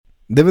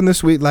Living the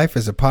Sweet Life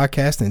is a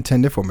podcast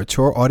intended for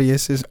mature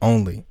audiences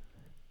only.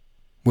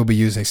 We'll be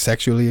using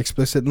sexually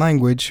explicit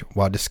language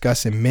while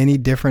discussing many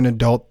different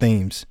adult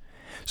themes.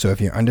 So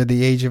if you're under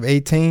the age of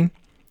 18,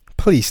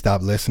 please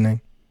stop listening.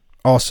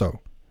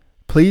 Also,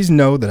 please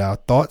know that our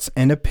thoughts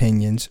and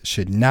opinions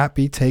should not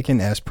be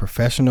taken as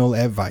professional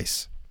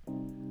advice.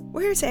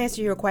 We're here to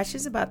answer your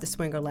questions about the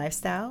swinger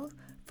lifestyle,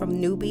 from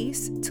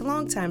newbies to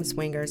longtime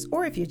swingers,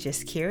 or if you're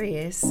just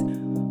curious.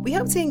 We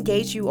hope to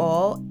engage you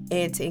all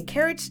and to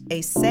encourage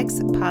a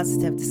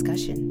sex-positive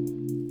discussion.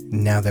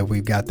 Now that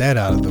we've got that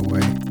out of the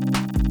way,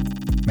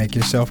 make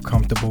yourself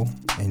comfortable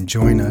and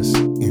join us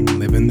in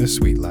Living the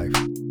Sweet Life.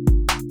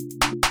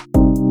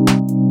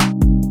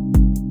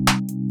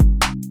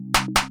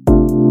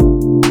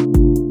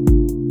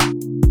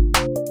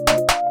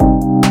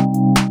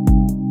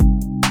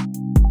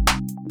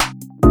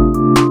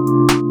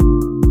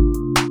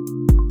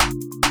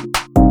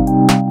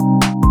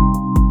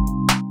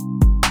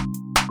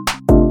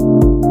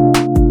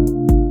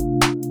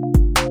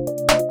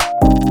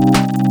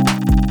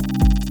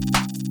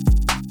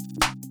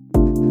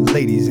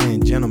 Ladies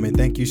and gentlemen,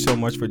 thank you so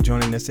much for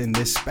joining us in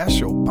this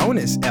special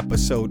bonus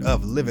episode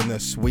of Living the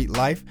Sweet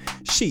Life.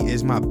 She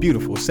is my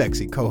beautiful,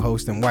 sexy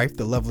co-host and wife,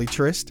 the lovely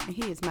Trist. And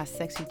he is my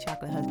sexy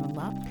chocolate husband,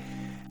 Lop.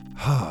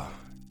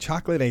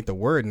 Chocolate ain't the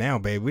word now,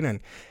 babe. We done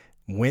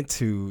went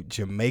to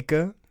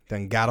Jamaica,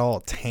 done got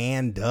all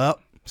tanned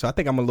up. So I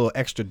think I'm a little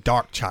extra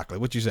dark chocolate.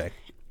 What you say?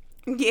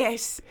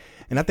 Yes.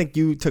 And I think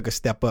you took a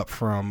step up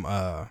from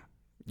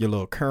your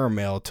little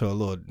caramel to a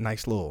little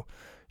nice little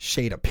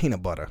shade of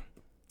peanut butter.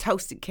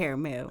 Toasted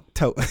caramel.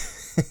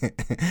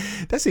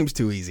 That seems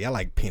too easy. I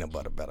like peanut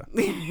butter better.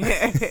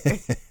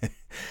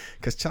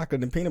 Cause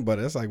chocolate and peanut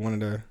butter, that's like one of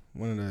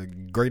the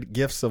great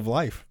gifts of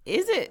life.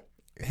 Is it?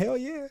 Hell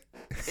yeah.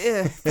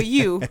 Yeah, for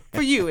you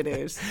it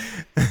is.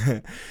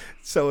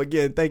 So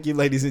again, thank you,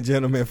 ladies and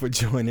gentlemen, for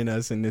joining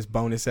us in this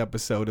bonus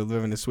episode of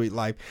Living the Sweet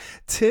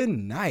Life.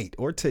 Tonight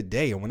or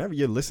today, or whenever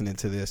you're listening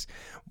to this,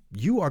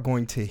 you are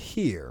going to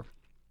hear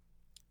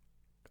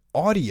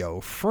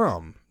audio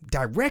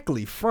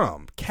directly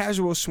from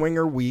Casual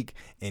Swinger Week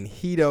in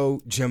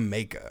Hito,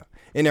 Jamaica.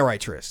 Isn't that right,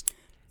 Trist?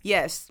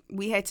 Yes,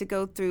 we had to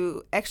go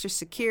through extra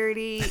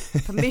security,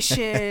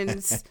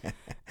 permissions,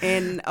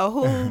 and a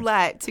whole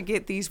lot to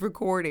get these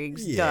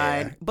recordings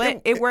done.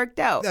 But it worked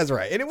out. That's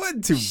right. And it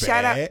wasn't too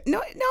Shout bad.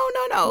 out.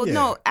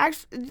 No.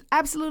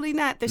 Absolutely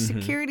not. The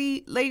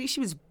security lady, she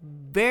was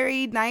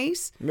very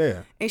nice.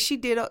 Yeah. And she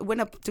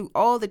went up through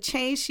all the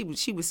chains.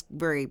 She was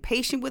very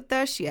patient with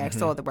us. She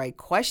asked all the right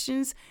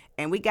questions.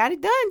 And we got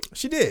it done.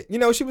 She did.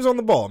 She was on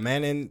the ball,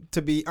 man. And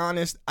to be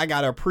honest, I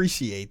got to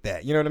appreciate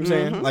that. You know what I'm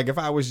saying? Like, if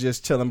I was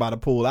just chilling by the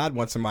pool, I'd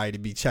want somebody to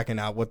be checking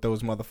out what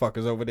those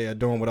motherfuckers over there are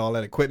doing with all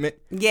that equipment.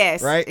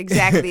 Yes. Right?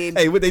 Exactly.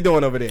 Hey, what they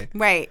doing over there?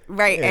 Right.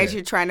 Yeah. As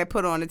you're trying to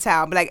put on the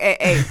towel. But like,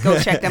 hey, go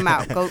check them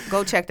out.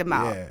 Go check them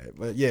out.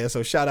 Yeah.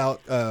 So shout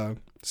out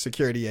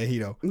security at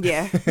Hito.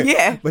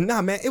 Yeah. But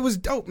nah, man, it was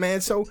dope,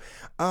 man. So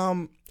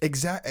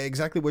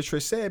exactly what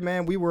Trish said,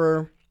 man. We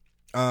were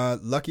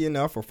lucky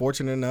enough or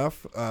fortunate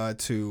enough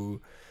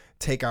to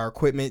take our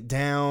equipment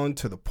down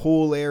to the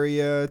pool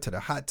area, to the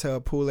hot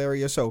tub pool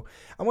area. So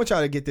I want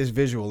y'all to get this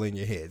visual in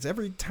your heads.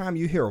 Every time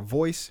you hear a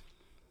voice,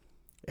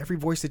 every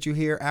voice that you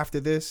hear after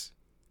this,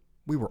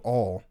 we were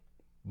all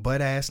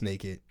butt ass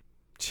naked,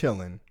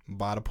 chilling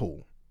by the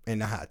pool in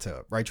the hot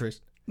tub. Right, Trish?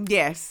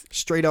 Yes.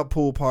 Straight up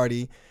pool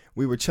party.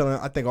 We were chilling.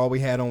 I think all we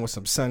had on was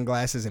some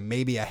sunglasses and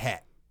maybe a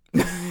hat.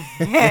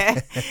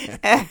 And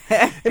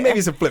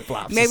maybe some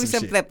flip-flops. Maybe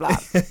some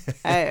flip-flops.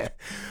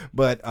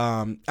 But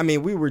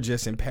we were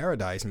just in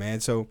paradise, man.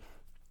 So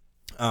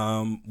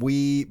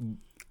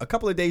a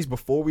couple of days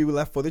before we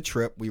left for the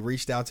trip, we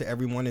reached out to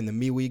everyone in the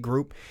MeWe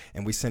group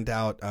and we sent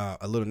out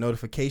a little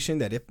notification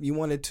that if you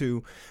wanted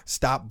to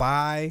stop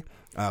by,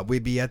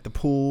 we'd be at the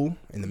pool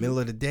in the middle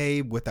of the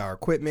day with our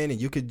equipment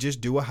and you could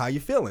just do a how you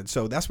feeling.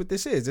 So that's what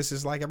this is. This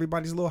is like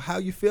everybody's little how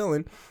you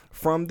feeling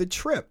from the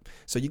trip.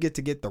 So you get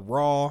to get the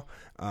raw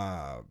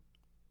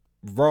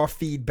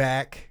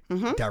feedback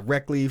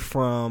directly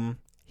from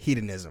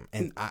hedonism.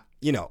 And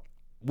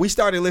we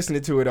started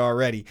listening to it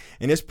already,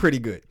 and it's pretty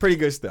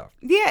good stuff.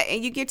 Yeah,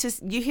 and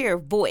you hear a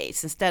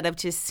voice instead of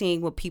just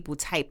seeing what people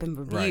type in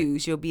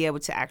reviews. Right. You'll be able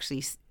to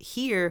actually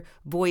hear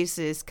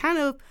voices kind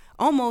of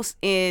almost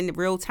in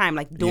real time,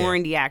 like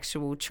during the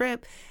actual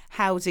trip.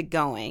 How's it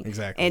going?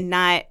 Exactly. And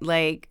not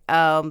like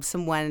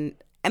someone.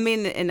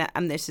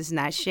 And this is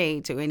not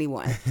shade to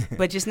anyone,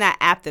 but just not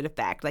after the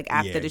fact, like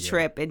after the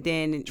trip. And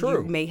then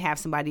you may have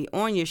somebody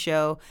on your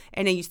show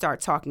and then you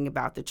start talking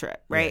about the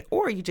trip, right? Yeah.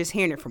 Or you just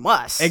hearing it from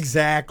us.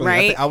 Exactly.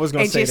 Right? I was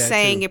going to say that, and just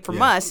saying it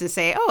from us and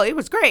say, oh, it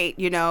was great,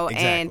 Exactly.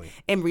 And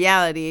in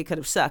reality, it could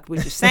have sucked.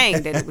 We're just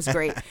saying that it was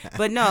great.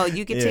 But no,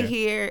 you get to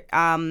hear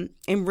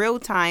in real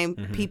time,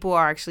 people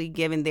are actually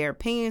giving their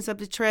opinions of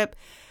the trip.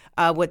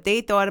 What they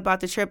thought about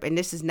the trip, and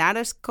this is not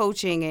us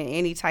coaching in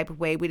any type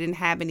of way. We didn't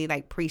have any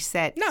like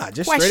preset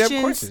just questions. Straight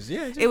up questions.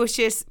 Yeah, it was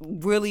just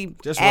really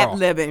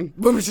ad-libbing.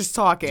 We were just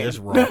talking. Just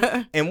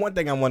raw. And one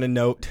thing I want to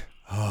note,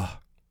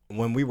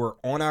 when we were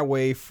on our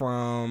way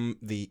from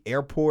the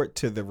airport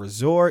to the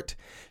resort,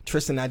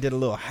 Tristan and I did a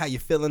little how you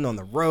feeling on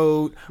the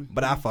road,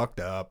 but I fucked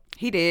up.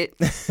 He did.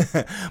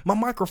 My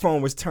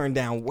microphone was turned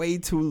down way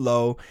too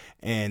low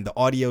and the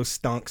audio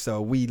stunk,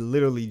 so we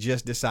literally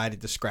just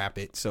decided to scrap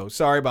it. So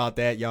sorry about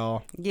that,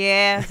 y'all.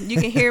 Yeah,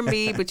 you can hear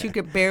me, but you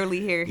could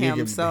barely hear him.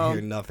 You could so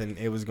hear nothing.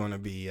 It was going to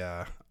be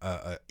a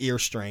ear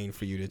strain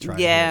for you to try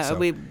to yeah, hear. So.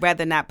 we'd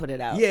rather not put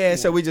it out. Yeah,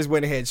 so we just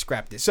went ahead and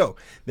scrapped it. So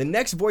the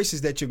next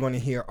voices that you're going to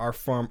hear are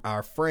from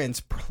our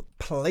friends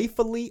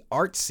Playfully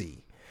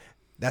Artsy.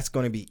 That's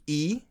going to be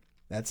E,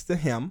 that's the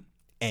him,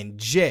 and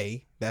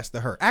J, that's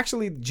the her.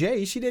 Actually,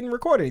 J, she didn't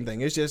record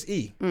anything. It's just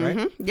E,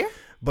 right? Yeah.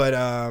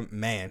 But,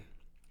 man,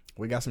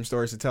 we got some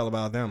stories to tell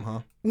about them, huh?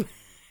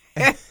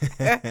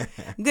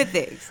 Good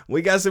things.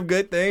 We got some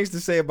good things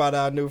to say about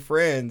our new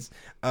friends.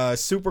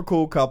 Super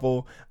cool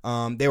couple.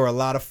 They were a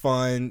lot of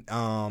fun.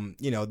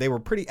 They were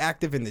pretty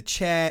active in the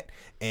chat,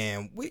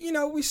 and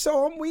we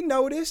saw them. We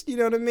noticed. You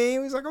know what I mean?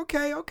 We was like,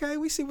 okay,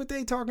 we see what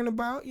they talking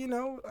about.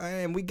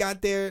 And we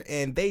got there,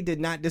 and they did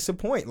not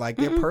disappoint. Like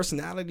their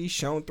personality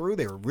shone through.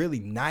 They were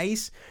really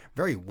nice,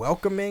 very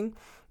welcoming.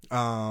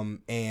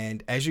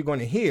 And as you're going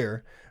to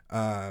hear,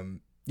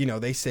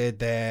 they said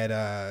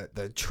that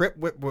the trip,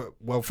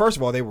 well, first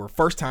of all, they were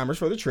first timers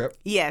for the trip.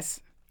 Yes.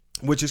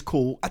 Which is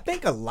cool. I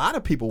think a lot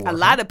of people were. A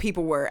lot of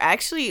people were.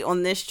 Actually,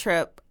 on this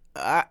trip,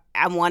 I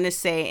want to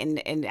say,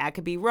 and I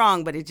could be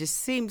wrong, but it just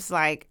seems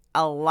like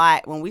a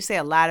lot. When we say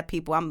a lot of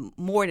people, I'm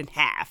more than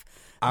half.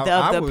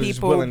 I was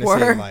people willing to were,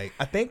 say like,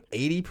 I think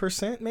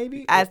 80%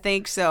 maybe. I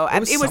think so.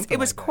 It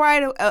was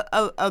quite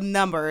a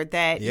number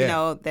that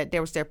that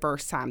there was their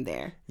first time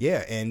there.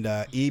 Yeah, and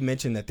E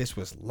mentioned that this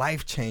was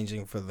life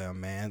changing for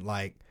them, man.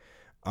 Like,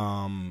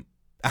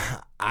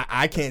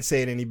 I can't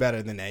say it any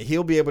better than that.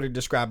 He'll be able to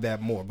describe that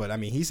more. But I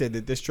mean, he said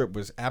that this trip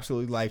was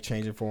absolutely life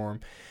changing for him.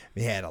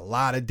 They had a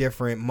lot of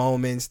different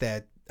moments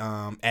that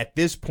at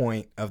this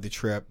point of the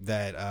trip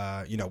that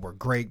were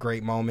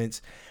great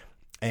moments.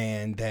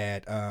 And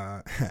that,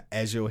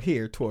 as you'll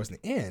hear towards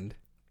the end,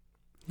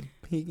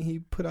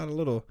 he put out a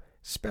little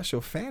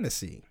special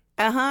fantasy.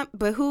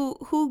 But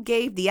who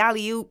gave the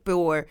alley-oop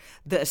or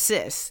the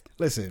assist?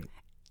 Listen,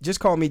 just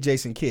call me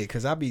Jason Kidd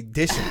because I'll be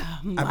dishing.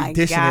 I'll be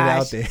dishing gosh. it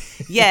out there.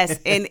 Yes,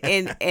 and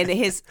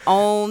his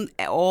own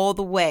all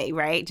the way,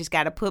 right? Just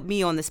got to put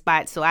me on the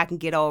spot so I can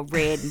get all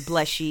red and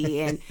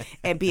blushy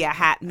and be a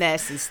hot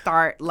mess and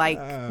start like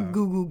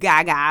goo goo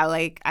gaga.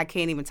 Like I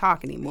can't even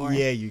talk anymore.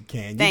 Yeah, you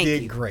can. Thank you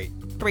did you. great.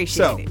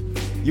 Appreciate it.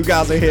 You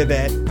guys will hear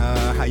that.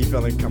 How you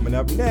feeling coming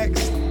up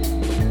next?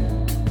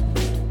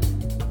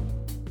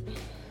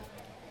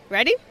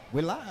 Ready?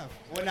 We're live.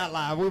 We're not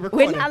live. We're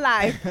recording. We're not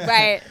live,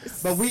 right?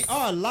 But we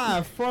are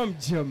live from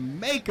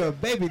Jamaica,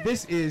 baby.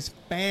 This is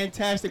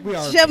fantastic. We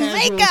are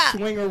Jamaica Casual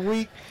Swinger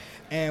Week,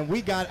 and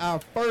we got our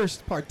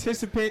first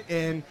participant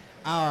in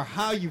our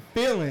How You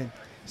Feeling.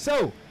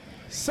 So,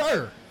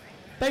 sir,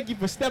 thank you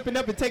for stepping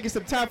up and taking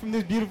some time from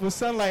this beautiful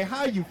sunlight.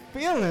 How you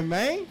feeling,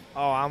 man?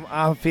 Oh,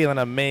 I'm feeling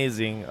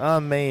amazing.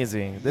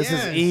 This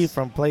is E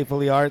from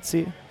Playfully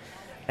Artsy.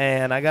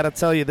 And I got to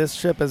tell you, this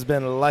trip has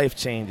been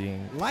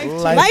life-changing.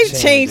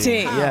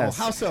 Life-changing. Yes.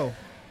 How so?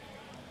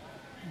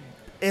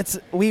 It's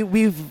we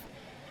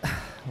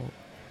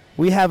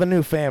have a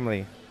new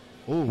family.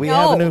 Ooh. We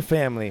have a new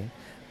family.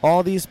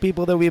 All these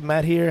people that we've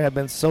met here have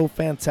been so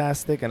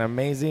fantastic and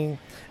amazing,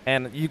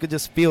 and you could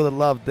just feel the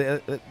love.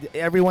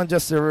 Everyone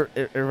just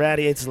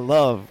irradiates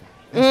love.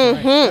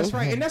 That's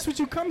right. And that's what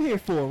you come here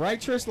for, right,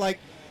 Trish? Like,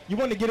 you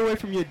want to get away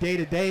from your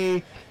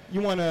day-to-day.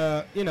 You want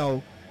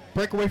to,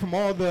 break away from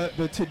all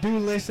the to-do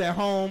lists at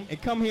home and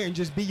come here and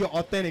just be your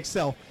authentic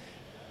self.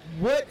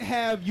 What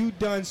have you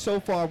done so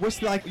far?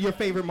 What's like your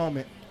favorite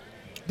moment?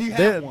 Do you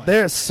have one?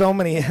 There's so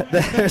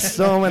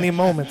many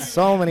moments.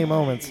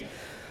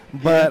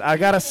 But I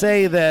gotta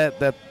say that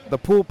the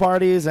pool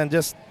parties and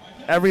just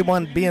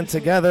everyone being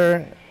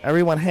together,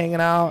 everyone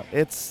hanging out,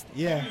 it's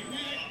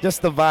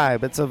just the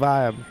vibe. It's a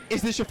vibe.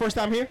 Is this your first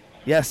time here?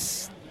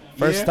 Yes.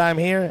 First time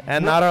here,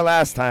 and not our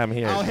last time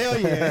here. Oh, hell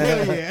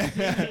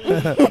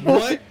yeah.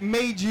 What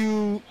made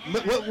you,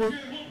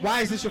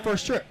 why is this your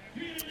first trip?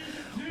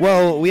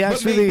 Well, we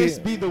actually. What made this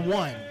be the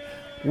one?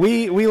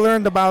 We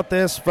learned about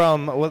this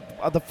from,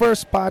 the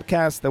first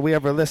podcast that we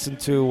ever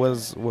listened to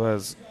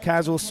was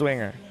Casual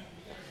Swinger.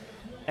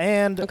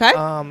 And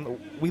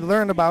we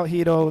learned about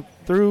Hito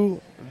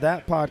through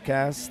that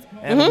podcast,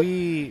 and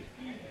we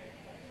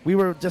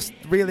were just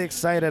really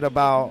excited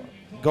about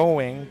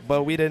going,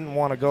 but we didn't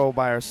want to go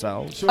by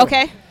ourselves. Sure.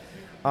 Okay.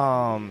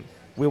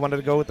 We wanted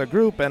to go with a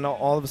group, and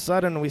all of a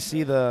sudden we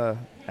see the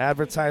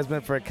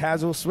advertisement for a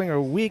Casual Swinger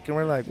Week, and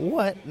we're like,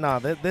 "What? No,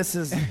 this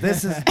is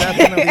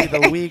definitely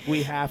the week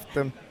we have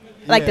to."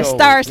 Like the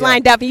stars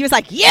lined up, and he was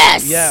like,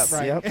 "Yes!"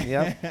 Yep.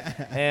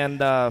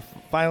 And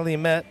finally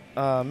met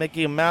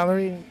Mickey and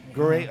Mallory.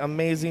 Great,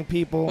 amazing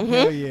people.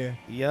 Hell yeah.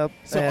 Yep.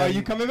 So are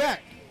you coming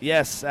back?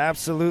 Yes,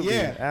 absolutely.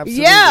 Yeah.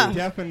 Absolutely. Yeah.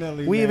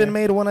 Definitely. We man. even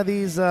made one of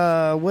these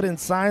wooden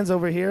signs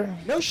over here.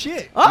 No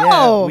shit.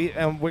 Oh.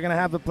 Yeah, we're gonna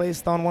have it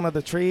placed on one of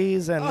the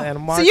trees and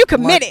mark. So you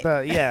committed.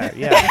 Yeah,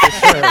 for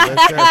sure. For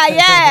sure.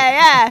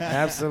 Yeah.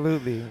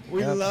 Absolutely.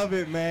 We love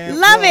it, man.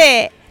 Love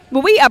it.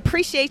 Well, we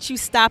appreciate you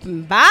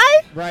stopping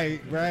by. Right.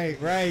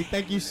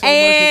 Thank you so much.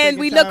 And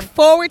we look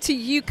forward to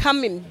you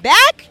coming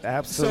back.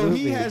 Absolutely. So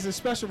he has a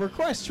special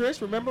request,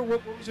 Trish. Remember,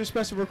 what was your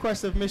special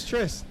request of Miss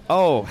Trish?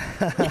 Oh.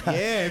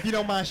 Yeah, if you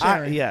don't mind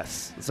sharing.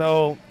 Yes.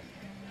 So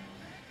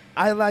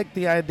I like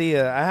the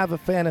idea. I have a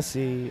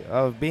fantasy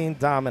of being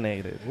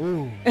dominated.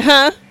 Ooh.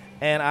 Huh?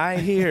 And I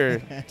hear,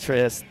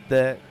 Trish,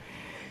 that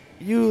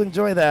you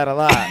enjoy that a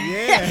lot.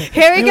 Yeah.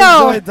 Here we You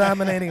go. enjoy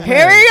dominating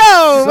Here men. we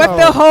go with So-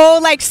 the whole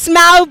like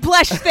smile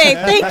blush thing.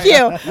 Thank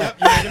you.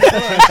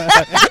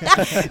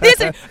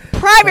 This is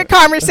private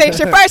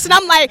conversation first, and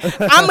I'm like,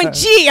 I'm a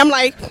G. I'm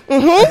like,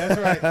 That's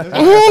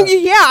right.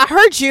 yeah, I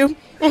heard you.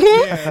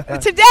 Yeah.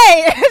 Today,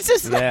 it's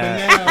just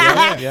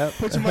Yeah. Yeah.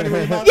 Put your money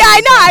where your mouth yeah, I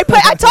is. know.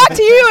 I talked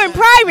to you in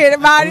private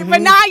about it,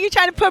 but now you're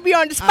trying to put me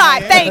on the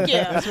spot. Yeah. Thank you.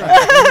 That's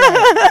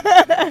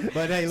right.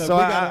 But hey, look, So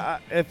we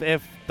gotta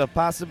if the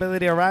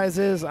possibility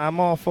arises, I'm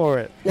all for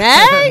it.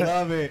 Hey?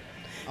 love it.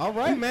 All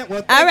right, man. Well,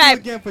 All thank right. you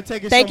again for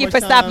taking Thank so you much for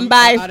time stopping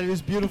by. out of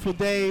this beautiful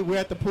day. We're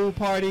at the pool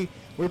party.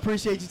 We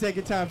appreciate you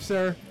taking time,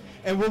 sir.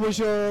 And what was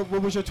your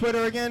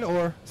Twitter again, or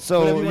whatever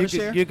So you wanna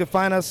share? you can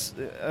find us,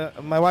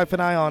 my wife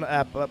and I, on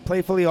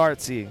Playfully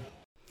Artsy.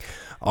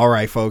 All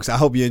right, folks. I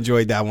hope you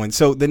enjoyed that one.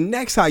 So the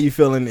next How You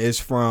Feelin' is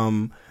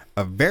from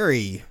a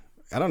very,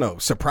 I don't know,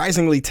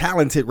 surprisingly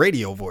talented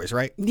radio voice,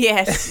 right?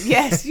 Yes.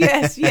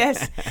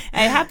 I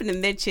happen to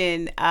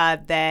mention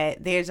that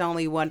there's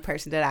only one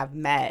person that I've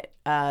met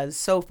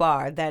so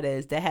far that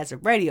has a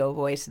radio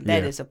voice.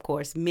 That is, of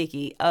course,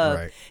 Mickey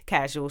of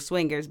Casual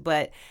Swingers.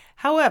 But,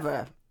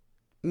 however,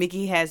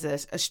 Mickey has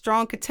a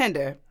strong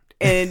contender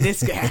in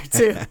this guy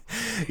too.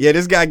 Yeah,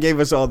 this guy gave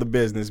us all the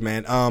business,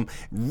 man.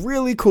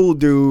 Really cool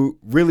dude,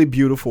 really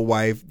beautiful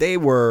wife. They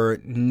were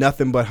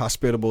nothing but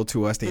hospitable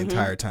to us the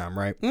entire time,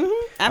 right?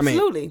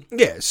 Absolutely. I mean,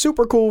 yeah,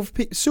 super cool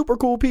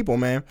people,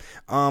 man.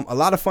 A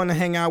lot of fun to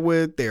hang out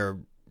with. They're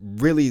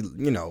really,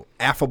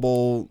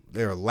 affable.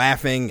 They're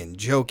laughing and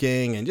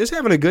joking and just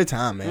having a good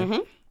time,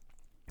 man.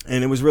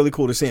 And it was really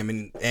cool to see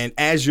him. And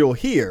as you'll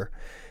hear,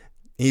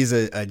 he's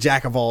a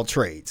jack of all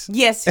trades.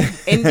 Yes,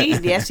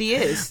 indeed. Yes, he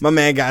is. My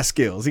man got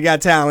skills. He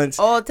got talents.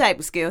 All type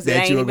of skills that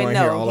I you ain't were even gonna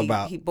hear know. all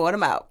about. He brought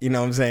them out. You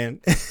know what I'm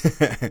saying?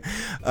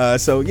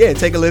 So, yeah,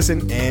 take a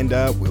listen, and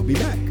we'll be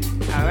back.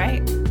 All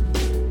right.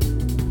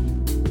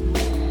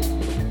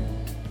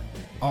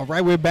 All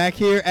right, we're back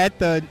here at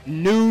the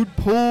nude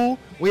pool.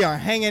 We are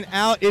hanging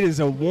out. It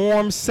is a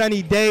warm,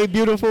 sunny day.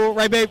 Beautiful,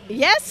 right, babe?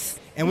 Yes.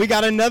 And we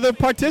got another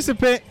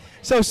participant.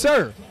 So,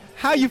 sir,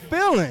 how you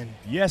feeling?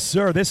 Yes,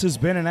 sir. This has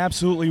been an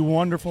absolutely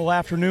wonderful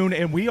afternoon,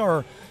 and we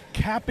are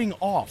capping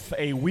off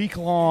a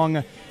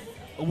week-long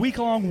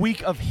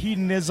week of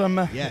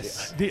hedonism.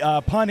 Yes.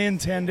 Pun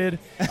intended.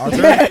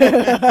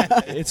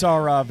 It's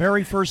our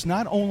very first,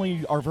 not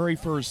only our very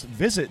first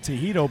visit to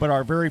Hedo, but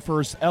our very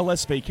first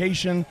LS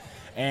vacation.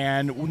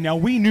 And now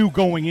we knew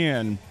going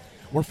in,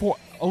 we're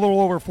a little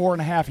over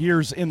 4.5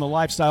 years in the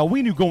lifestyle.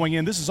 We knew going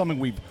in, this is something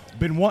we've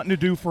been wanting to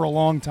do for a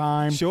long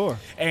time. Sure.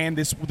 And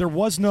there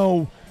was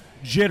no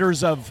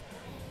jitters of,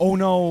 oh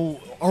no,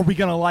 are we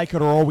going to like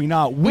it or are we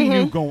not? We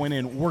knew going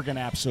in, we're going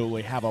to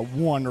absolutely have a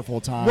wonderful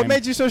time. What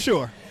made you so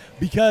sure?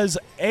 Because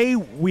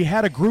we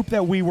had a group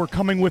that we were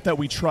coming with that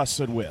we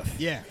trusted with.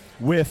 Yeah.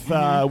 With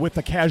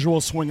the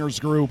Casual Swingers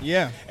group.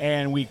 Yeah.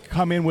 And we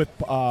come in with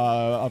with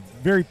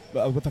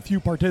a few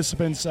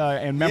participants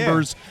and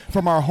members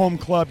from our home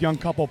club,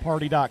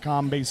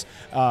 youngcoupleparty.com, based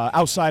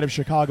outside of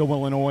Chicago,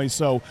 Illinois.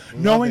 So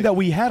knowing that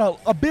we had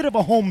a bit of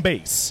a home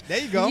base.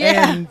 There you go.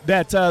 Yeah. And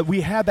that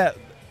we had that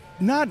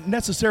not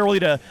necessarily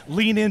to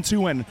lean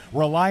into and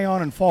rely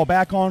on and fall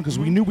back on, because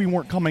we knew we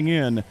weren't coming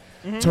in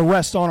to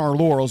rest on our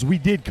laurels. We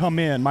did come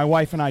in, my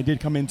wife and I did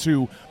come in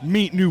to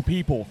meet new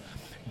people.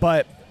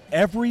 But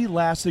every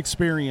last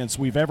experience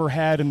we've ever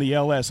had in the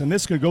LS, and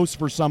this goes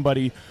for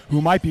somebody who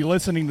might be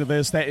listening to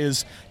this that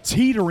is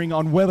teetering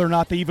on whether or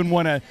not they even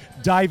want to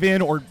dive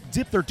in or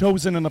dip their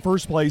toes in the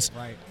first place.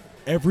 Right.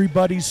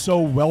 Everybody's so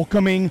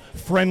welcoming,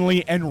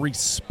 friendly, and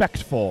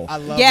respectful. I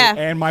love Yeah. it.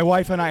 And my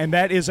wife and I, and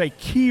that is a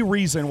key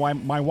reason why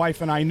my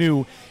wife and I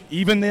knew,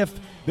 even if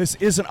this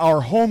isn't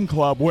our home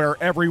club where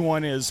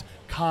everyone is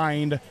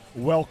kind,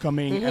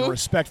 welcoming, and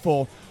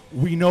respectful,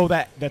 we know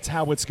that that's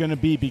how it's going to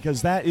be,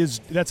 because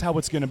that's how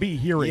it's going to be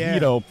here Yeah.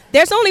 at Hedo.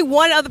 There's only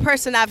one other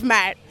person I've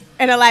met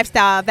in a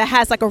lifestyle that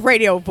has like a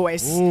radio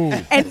voice, Ooh.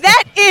 and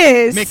that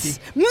is Mickey.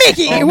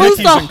 Mickey, Oh, who's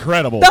Mickey's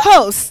incredible. the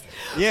host.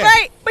 Yeah.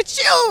 Right, but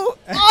you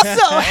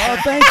also. Oh,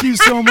 thank you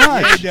so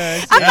much. He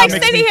does. I'm That like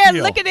makes sitting me here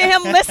feel. looking at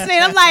him, listening.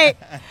 I'm like,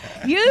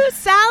 you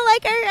sound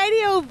like a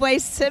radio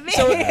voice to me.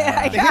 So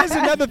here's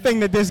another thing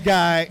that this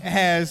guy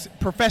has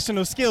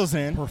professional skills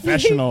in.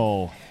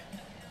 Professional.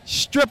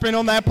 stripping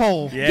on that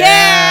pole.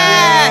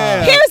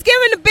 Yeah. He was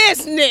giving the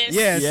business.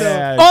 Yeah.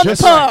 So on the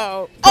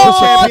pole.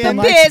 On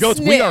the business.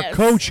 We are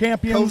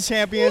co-champions.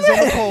 Co-champions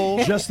on the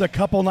pole. Just a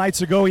couple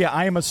nights ago,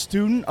 I am a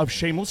student of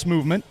Shameless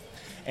Movement,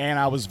 and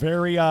I was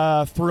very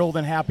thrilled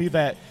and happy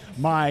that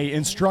my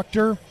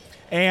instructor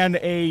and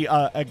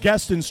a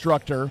guest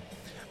instructor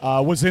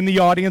was in the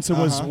audience and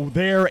was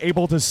there,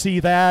 able to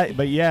see that.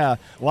 But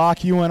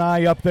Locke, you and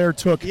I up there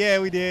took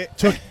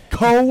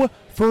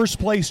first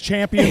place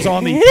champions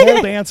on the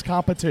pole dance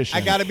competition.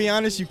 I gotta be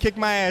honest, you kicked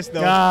my ass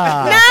though.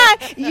 Nah,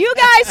 you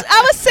guys,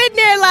 I was sitting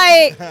there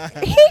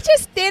like, he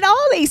just did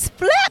all these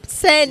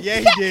flips and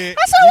he did.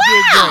 I said,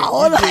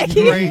 wow. You did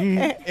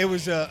great. It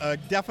was a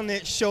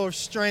definite show of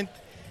strength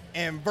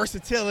and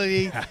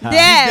versatility. You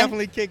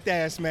definitely kicked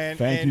ass, man.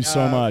 Thank you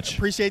so much.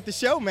 Appreciate the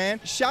show,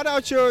 man. Shout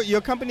out your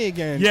company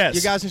again. Yes.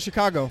 You guys in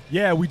Chicago.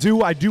 Yeah, we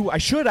do. I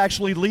should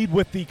actually lead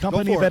with the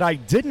company that I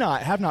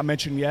have not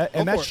mentioned yet,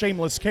 and that's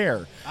Shameless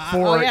Care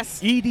for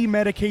ED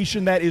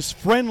medication that is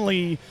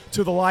friendly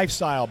to the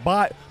lifestyle,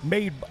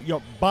 made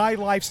by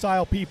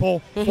lifestyle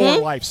people for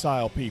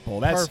lifestyle people.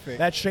 That's perfect.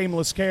 That's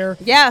Shameless Care.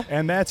 Yeah.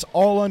 And that's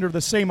all under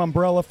the same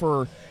umbrella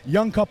for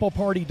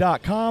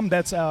YoungCoupleParty.com.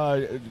 That's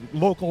a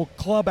local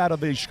club out of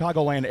the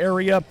Chicagoland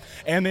area.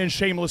 And then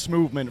Shameless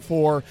Movement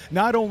for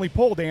not only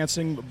pole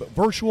dancing, but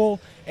virtual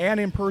and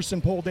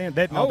in-person pole dance.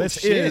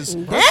 This is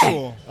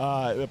virtual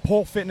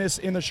pole fitness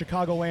in the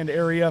Chicagoland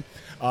area.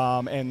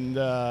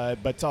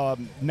 But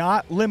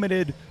not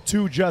limited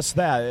to just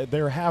that.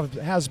 There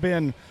has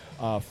been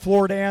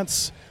floor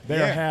dance.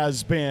 There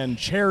has been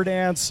chair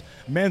dance,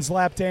 men's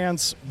lap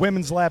dance,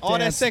 women's lap dance. All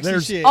that sexy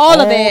shit.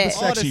 All of it. The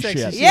sexy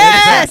shit.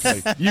 Yes.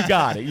 Exactly. You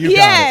got it. You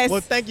got it.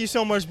 Well, thank you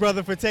so much,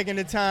 brother, for taking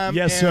the time.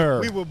 Yes,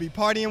 sir. We will be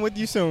partying with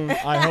you soon.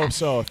 I hope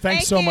so. Thanks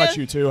Thank so you. much,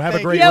 you two. Have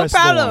a great No rest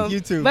of the problem. one. You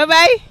too.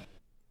 Bye-bye.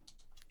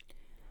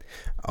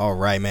 All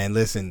right, man.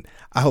 Listen,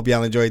 I hope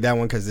y'all enjoyed that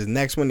one because the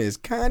next one is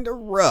kind of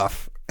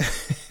rough.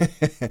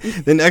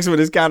 The next one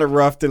is kind of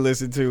rough to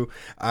listen to.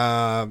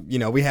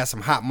 We had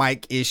some hot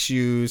mic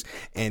issues,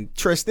 and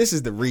Trish, this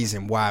is the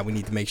reason why we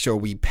need to make sure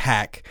we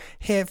pack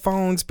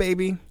headphones,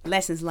 baby.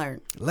 Lessons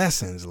learned.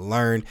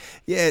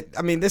 Yeah,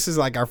 I mean, this is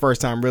like our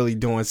first time really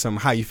doing some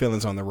How You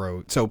Feelings on the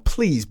road, so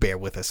please bear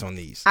with us on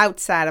these.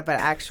 Outside of an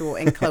actual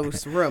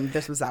enclosed room.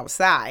 This was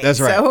outside. That's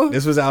right. So.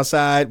 This was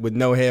outside with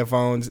no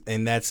headphones,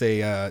 and that's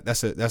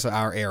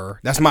our error.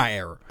 That's my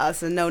error.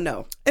 It's a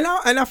no.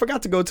 And I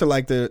forgot to go to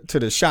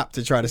the shop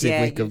to try to see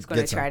if we could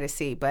get some. Try to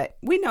see, but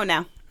we know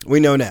now.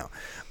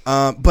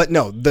 But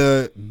no,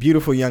 the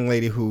beautiful young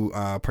lady who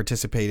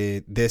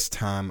participated this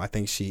time, I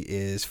think she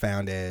is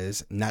found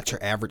as Not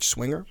Your Average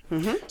Swinger.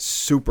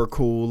 Super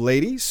cool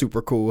lady,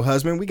 super cool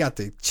husband. We got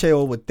to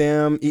chill with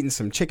them, eating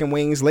some chicken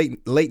wings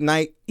late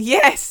night.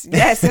 Yes,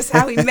 that's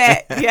how we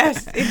met.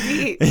 Yes,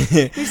 indeed.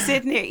 We're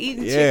sitting there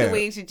eating chicken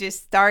wings and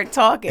just start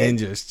talking. And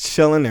just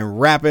chilling and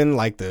rapping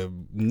like the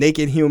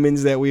naked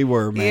humans that we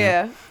were, man.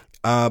 Yeah.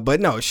 But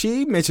no,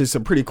 she mentioned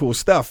some pretty cool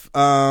stuff.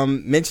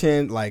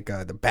 Mentioned like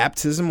the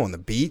baptism on the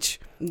beach.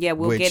 Yeah,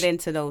 we'll get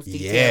into those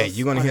details. Yeah,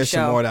 you're going to hear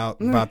some more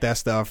about that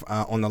stuff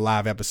on the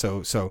live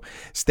episode. So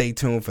stay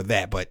tuned for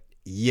that. But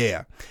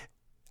yeah,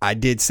 I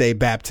did say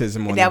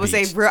baptism on the beach.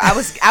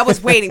 I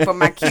was waiting for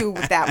my cue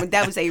with that one.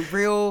 That was a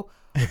real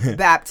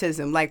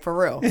baptism, like for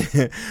real.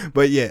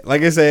 But yeah,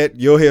 like I said,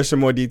 you'll hear some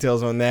more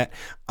details on that.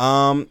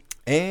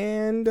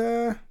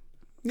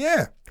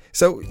 Yeah.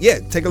 So,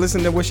 take a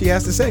listen to what she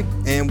has to say,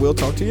 and we'll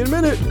talk to you in a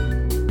minute.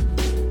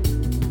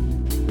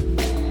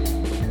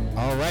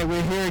 All right,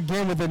 we're here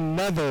again with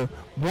another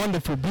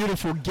wonderful,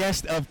 beautiful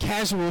guest of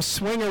Casual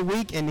Swinger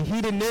Week and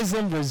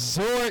Hedonism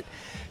Resort.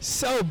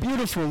 So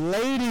beautiful,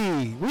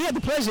 lady. We had the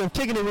pleasure of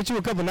kicking it with you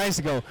a couple nights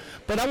ago,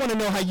 but I want to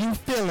know how you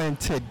feeling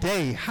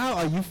today. How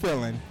are you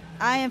feeling?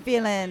 I am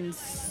feeling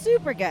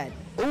super good.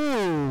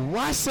 Ooh,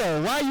 why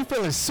so? Why are you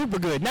feeling super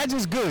good? Not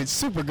just good,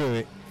 super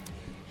good.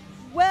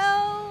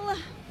 Well,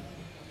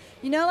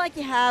 like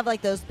you have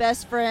like those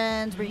best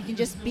friends where you can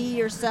just be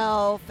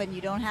yourself and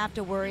you don't have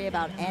to worry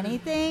about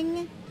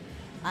anything.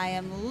 I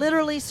am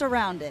literally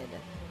surrounded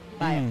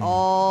by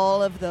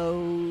all of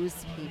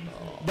those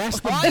people. That's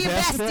the all best your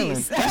besties. Feeling.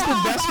 That's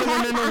the best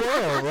feeling in the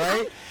world,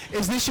 right?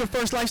 Is this your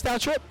first lifestyle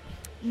trip?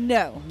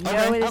 No,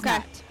 it is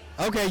not.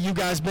 Okay, you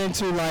guys been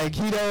to like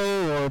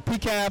Hedo or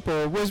PCAP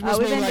or what's we've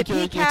been like to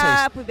your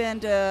PCAP, we've been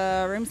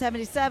to Room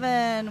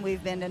 77,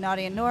 we've been to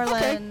Naughty in New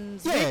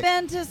Orleans, we've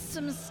been to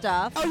some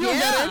stuff. Oh, you're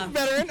a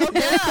veteran.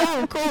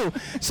 Okay, cool.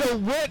 So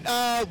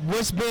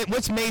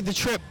what's made the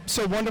trip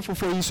so wonderful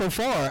for you so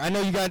far? I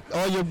know you got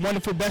all your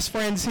wonderful best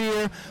friends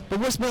here, but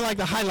what's been like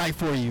the highlight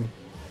for you?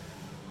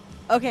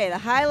 Okay, the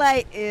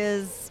highlight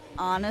is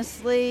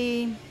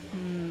honestly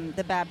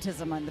the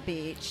baptism on the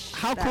beach.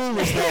 How cool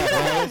is that?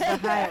 That was the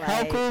highlight.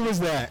 How cool is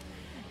that?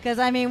 Because,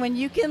 when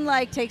you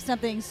can, take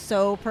something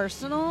so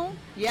personal,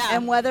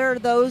 and whether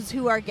those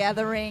who are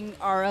gathering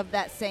are of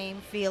that same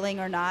feeling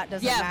or not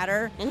doesn't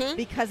matter,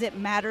 because it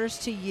matters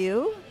to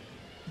you,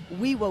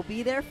 we will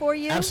be there for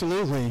you.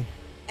 Absolutely.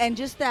 And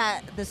just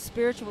the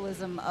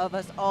spiritualism of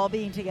us all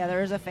being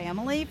together as a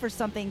family for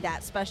something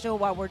that special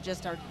while we're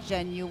just our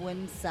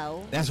genuine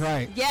selves. That's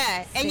right.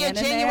 Yeah, and your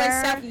Standing genuine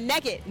there. self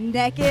naked.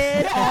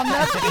 Naked on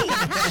the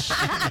beach.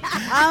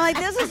 I'm like,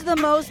 this is the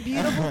most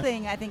beautiful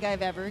thing I think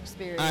I've ever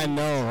experienced. I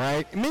know,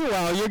 right?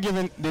 Meanwhile, you're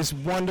giving this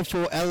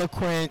wonderful,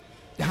 eloquent,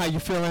 how you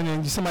feeling,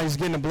 and somebody's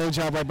getting a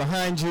blowjob right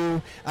behind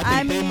you.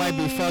 I think they might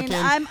be fucking.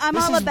 I'm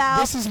all about.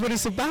 This is what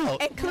it's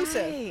about.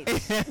 Inclusive.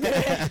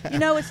 You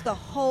know, it's the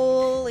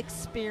whole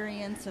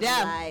experience of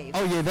life.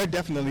 Oh yeah, they're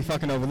definitely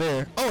fucking over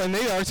there. Oh, and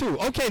they are too.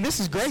 Okay,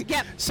 this is great.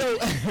 Yep. So,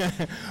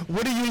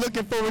 what are you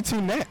looking forward to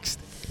next?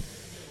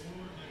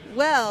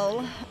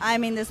 Well, I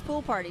mean, this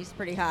pool party's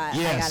pretty hot.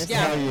 I gotta say.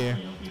 Hell yeah.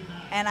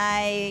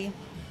 And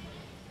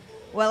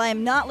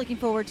I'm not looking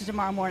forward to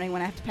tomorrow morning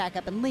when I have to pack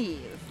up and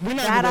leave. We're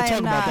not even gonna talk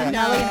about that. I'm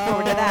not looking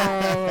forward to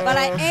that. But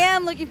I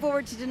am looking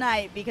forward to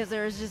tonight because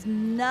there is just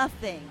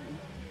nothing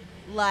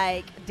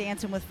like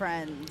dancing with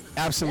friends.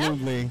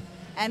 Absolutely.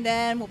 And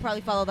then we'll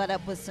probably follow that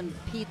up with some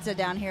pizza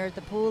down here at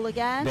the pool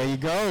again. There you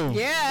go.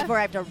 Yeah. Before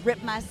I have to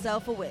rip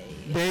myself away.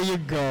 There you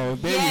go.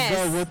 There you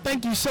go. Well,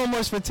 thank you so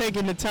much for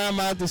taking the time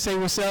out to say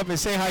what's up and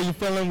say how you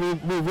feeling.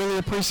 We really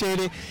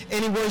appreciate it.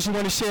 Any words you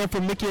want to share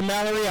from Mickey and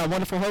Mallory, our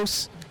wonderful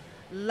hosts?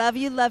 Love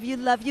you, love you,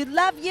 love you,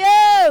 love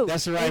you.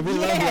 That's right. We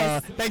love y'all.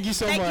 Thank you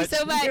so much. Thank you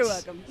so much. You're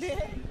welcome.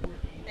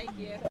 Thank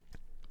you.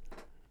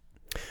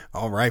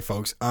 All right,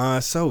 folks.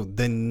 So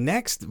the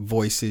next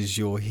voices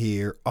you'll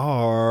hear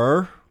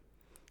are...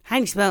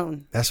 Honey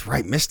Spoon. That's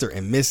right, Mr.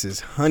 and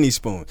Mrs.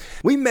 Honeyspoon.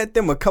 We met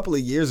them a couple of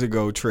years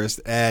ago,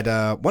 Trist, at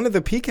one of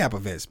the PCAP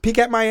events.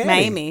 PCAP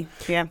Miami.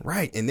 Yeah.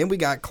 Right. And then we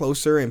got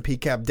closer in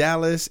PCAP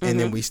Dallas, and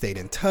then we stayed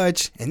in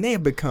touch, and they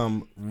have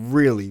become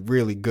really,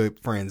 really good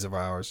friends of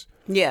ours.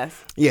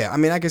 Yes. Yeah, I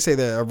mean, I can say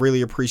that I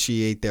really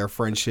appreciate their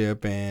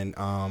friendship, and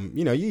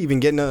you even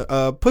getting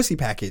a pussy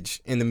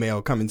package in the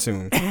mail coming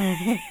soon,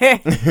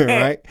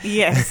 right?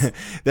 Yes.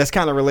 That's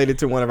kind of related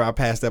to one of our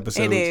past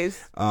episodes. It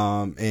is.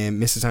 And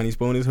Mrs.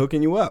 Honeyspoon is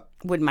hooking you up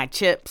with my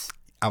chips.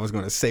 I was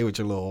going to say with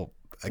your little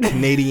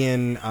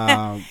Canadian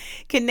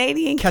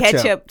Canadian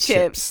ketchup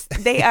chips.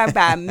 They are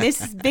by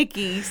Mrs.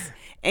 Vicky's.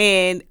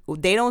 And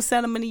they don't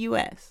sell them in the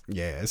U.S.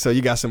 Yeah, so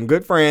you got some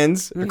good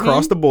friends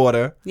across the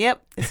border.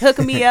 Yep, it's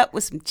hooking me up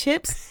with some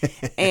chips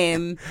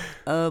and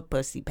a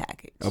pussy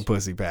package. A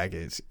pussy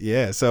package.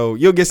 Yeah, so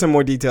you'll get some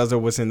more details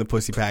of what's in the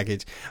pussy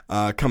package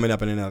coming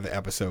up in another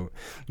episode.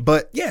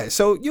 But yeah,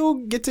 so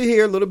you'll get to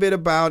hear a little bit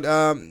about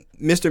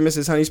Mr. and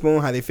Mrs.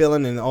 Honeyspoon, how they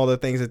feeling, and all the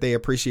things that they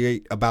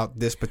appreciate about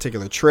this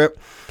particular trip.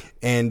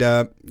 And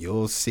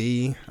you'll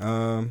see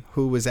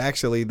who was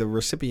actually the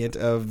recipient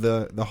of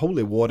the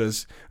holy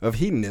waters of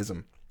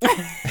hedonism.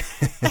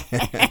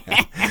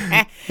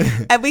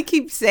 And we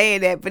keep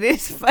saying that, but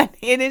it's funny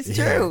and it's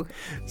true.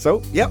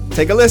 So, yep,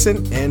 take a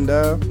listen, and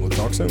we'll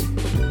talk soon.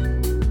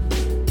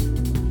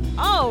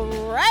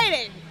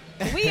 Alrighty.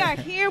 We are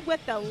here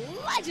with the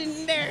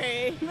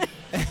legendary.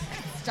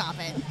 Stop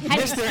it.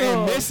 Mr.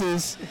 and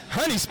Mrs.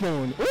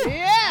 Honeyspoon. Ooh.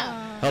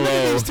 Yeah. Look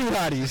at these two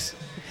hotties.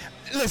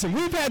 Listen,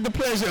 we've had the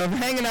pleasure of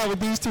hanging out with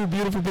these two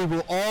beautiful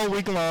people all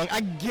week long.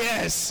 I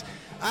guess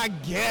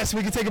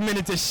we could take a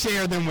minute to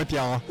share them with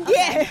y'all.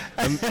 Yeah.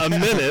 A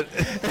minute.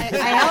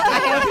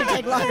 I hope you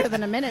take longer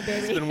than a minute,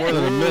 baby. It's been more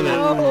than a minute.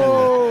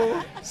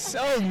 Oh. So,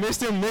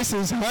 Mr. and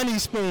Mrs.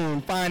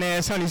 Honeyspoon,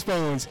 fine-ass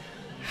Honeyspoons,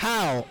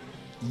 how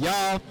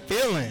y'all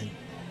feeling?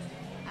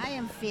 I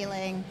am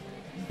feeling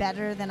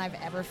better than I've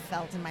ever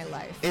felt in my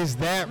life. Is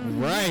that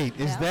right?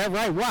 Is that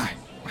right? Why?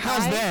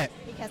 How's that?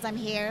 Because I'm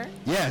here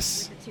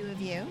Yes. with the two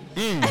of you.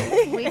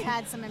 Mm. We've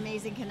had some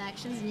amazing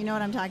connections, and you know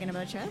what I'm talking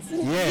about, Tress?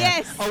 Yeah.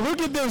 Yes. Oh, we'll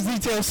get those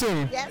details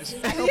soon. Yes,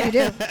 I hope you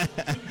do.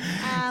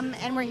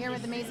 And we're here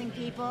with amazing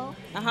people.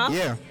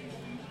 Yeah.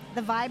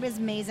 The vibe is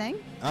amazing,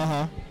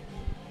 Uh-huh.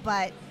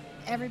 but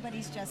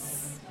everybody's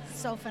just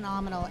so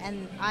phenomenal.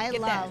 And I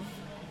Get love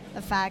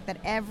the fact that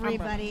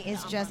everybody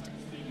is just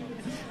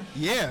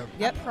Yeah.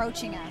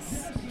 approaching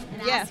us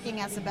and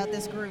asking us about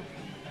this group.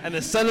 And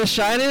the sun is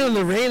shining and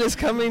the rain is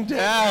coming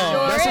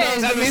down. That's what I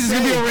was That gonna means say.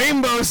 it's going to be a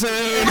rainbow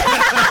soon.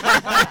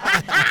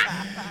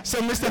 So,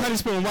 Mr.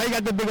 Honeyspoon, why you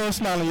got the big old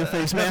smile on your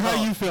face, man?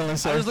 How you feeling, I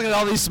sir? was looking at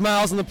all these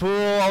smiles in the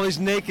pool, all these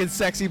naked,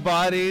 sexy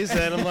bodies,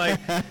 and I'm like,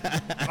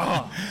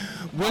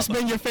 What's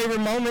been your favorite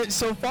moment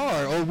so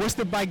far, or what's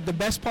the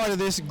best part of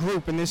this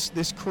group and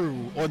this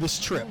crew or this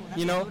trip?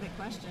 You know,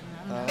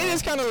 it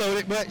is kind of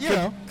loaded, but you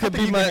know, I could think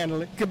be you my can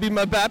handle it. could be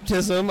my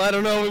baptism. I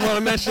don't know if we want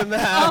to mention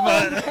that,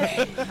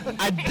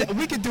 but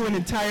We could do an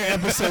entire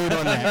episode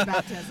on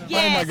that.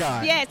 Yes, Oh my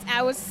God. yes.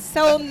 I was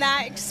so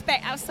not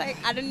I was like,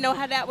 I didn't know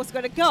how that was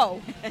going to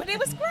go, but it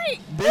was great.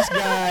 This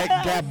guy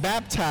got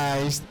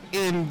baptized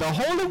in the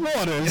holy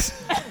waters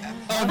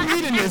of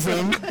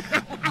hedonism,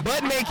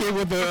 butt naked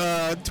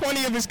with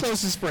 20 of his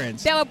closest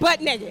friends. They were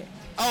butt naked.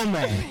 Oh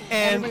man.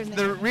 and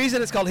the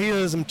reason it's called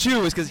Hedonism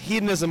 2 is because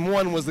Hedonism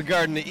 1 was the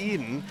Garden of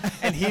Eden,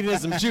 and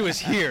Hedonism 2 is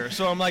here.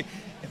 So I'm like,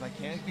 if if I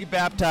can't be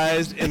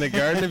baptized in the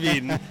Garden of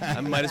Eden,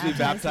 I might as well be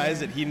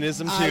baptized at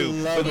hedonism too,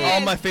 with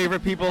all my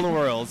favorite people in the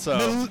world.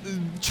 So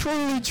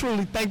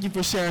truly, thank you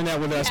for sharing that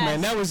with us,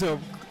 man. That was an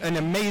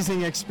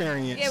amazing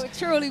experience. Yeah, it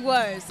truly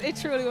was. It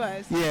truly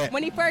was. Yeah.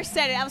 When he first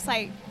said it, I was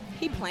like,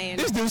 he playing.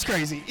 This dude's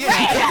crazy.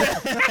 Yeah.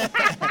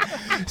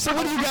 So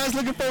what are you guys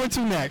looking forward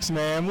to next,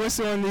 man? What's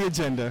on the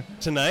agenda?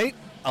 tonight,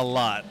 a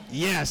lot.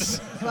 Yes.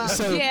 Well,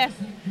 So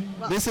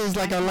this is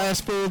like our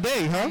last full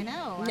day, huh? I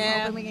know. I'm Yeah.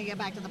 hoping we can get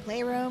back to the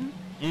playroom.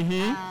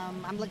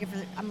 Mm-hmm. I'm looking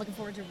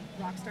forward to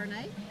Rockstar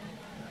Night.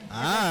 It's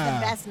Ah.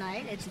 the best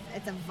night. It's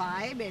a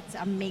vibe. It's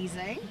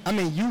amazing. I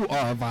mean, you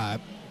are a vibe.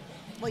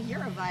 Well,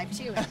 you're a vibe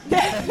too.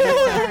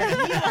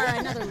 you are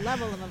another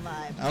level of a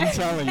vibe. I'm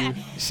telling you,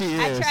 she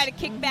is. I try to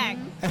kick back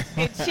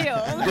and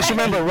chill. Just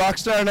remember,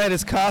 Rockstar Night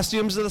is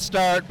costumes at the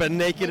start, but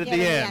naked at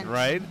the end,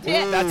 right?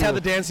 Yeah. That's how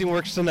the dancing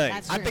works tonight.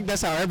 That's I true. think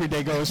that's how every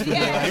day goes for me,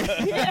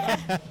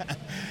 right?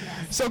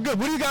 So good.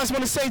 What do you guys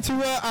want to say to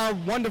our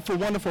wonderful,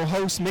 wonderful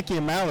hosts, Mickey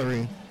and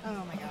Mallory?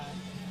 Oh my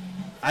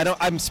God.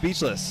 I'm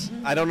speechless.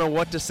 I don't know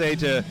what to say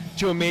to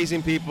two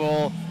amazing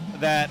people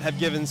that have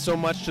given so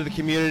much to the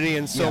community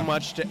and so Yeah.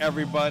 much to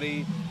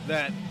everybody,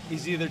 that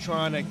is either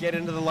trying to get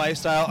into the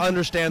lifestyle,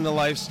 understand the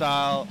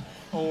lifestyle,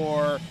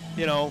 or,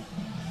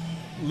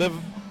 live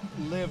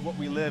what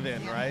we live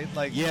in, right?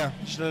 Like, Yeah.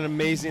 just an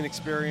amazing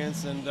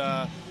experience, and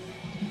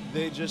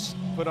they just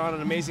put on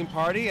an amazing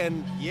party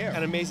and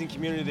an amazing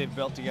community they've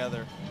built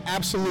together.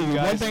 Absolutely. You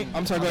One guys thing.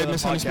 I'm sorry. Go ahead, and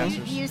Miss other Honeyspun.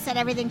 podcasters. You said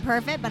everything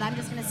perfect, but I'm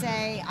just going to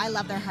say I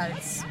love their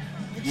hearts.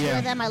 The two Yeah.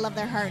 of them, I love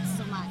their hearts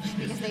so much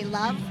because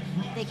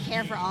they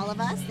care for all of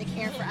us. They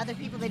care for other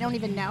people they don't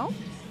even know.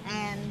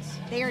 And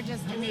they are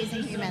just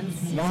amazing humans.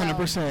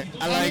 100%.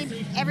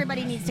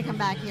 Everybody needs to come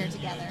back here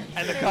together.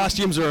 And the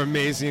costumes are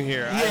amazing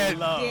here. I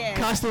love. Yeah.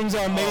 Costumes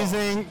are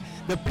amazing.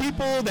 The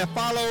people that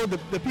follow,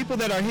 the people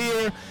that are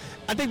here,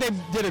 I think they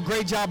did a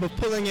great job of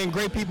pulling in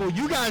great people.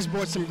 You guys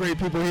brought some great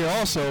people here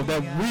also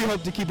that we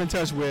hope to keep in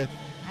touch with.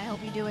 I hope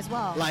you do as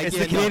well. It's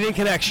the Canadian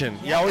connection.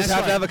 You always That's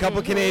have to have a right.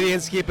 couple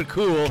Canadians to keep it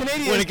cool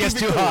Canadians when it gets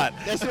keep too cool. hot.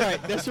 That's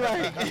right. That's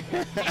right.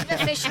 They've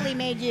officially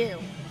made you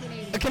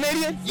A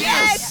Canadian?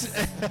 Yes!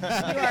 You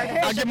are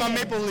I'll get my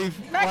maple leaf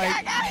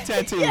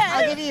tattoo.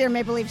 I'll give you your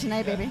maple leaf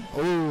tonight, baby.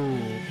 Ooh.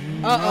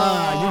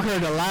 You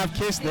heard a live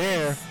kiss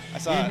there. I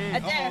saw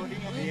it. There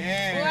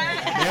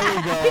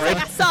we go.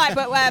 I saw it,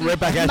 but Right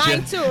back at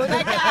mine you. too.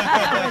 Like,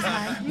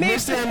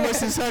 Mr. and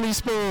Mrs.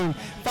 Honeyspoon.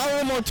 Follow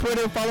him on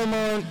Twitter. Follow him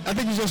on, I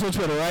think he's just on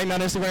Twitter, right?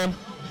 Not Instagram?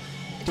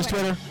 Just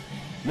Twitter.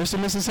 Mr.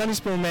 and Mrs.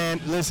 Honeyspoon, man,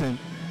 listen,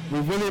 we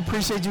really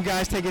appreciate you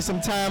guys taking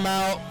some time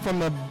out from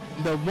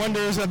the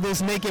wonders of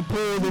this naked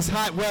pool, this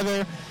hot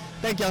weather.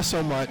 Thank y'all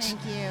so much.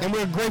 Thank you. And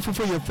we're grateful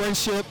for your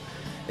friendship.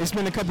 It's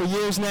been a couple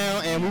years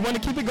now, and we want to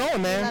keep it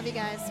going, man. Love you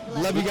guys.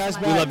 Love you guys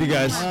so back. much. We love you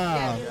guys.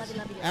 Ah, We love you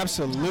guys.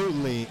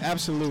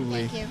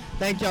 absolutely. Thank you.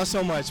 Thank y'all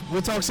so much.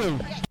 We'll talk soon.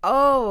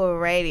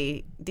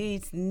 Alrighty.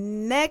 These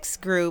next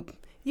group,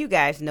 you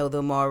guys know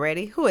them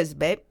already. Who is it,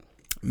 babe?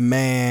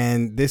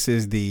 Man, this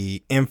is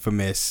the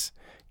infamous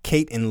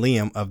Kate and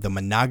Liam of the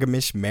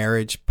Monogamous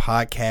Marriage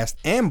podcast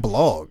and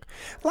blog.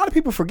 A lot of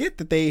people forget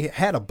that they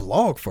had a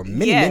blog for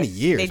many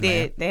years. They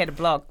man. did. They had a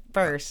blog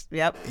first.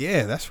 Yep.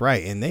 Yeah, that's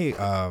right. And they,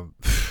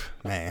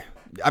 man,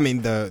 I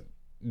mean, the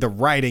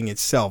writing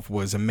itself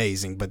was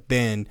amazing. But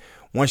then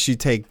once you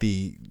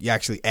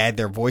actually add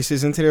their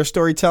voices into their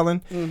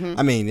storytelling,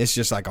 I mean, it's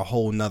just like a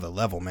whole nother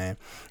level, man.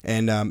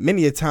 And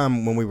many a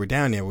time when we were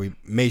down there, we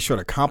made sure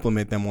to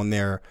compliment them on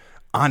their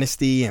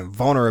honesty and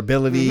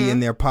vulnerability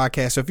in their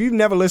podcast. So if you've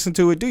never listened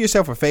to it, do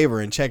yourself a favor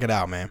and check it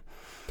out, man.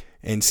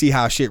 And see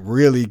how shit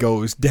really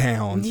goes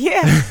down.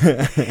 Yeah.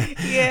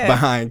 Yeah.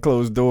 Behind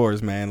closed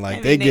doors, man. Like, I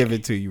mean, they give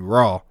it to you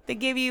raw. They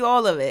give you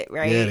all of it,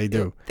 right? Yeah, they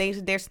do.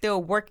 Things they're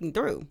still working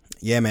through.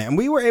 Yeah, man. And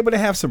we were able to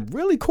have some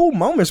really cool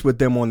moments with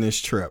them on this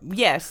trip.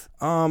 Yes.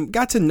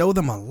 Got to know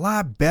them a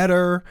lot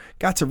better.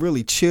 Got to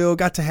really chill.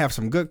 Got to have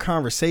some good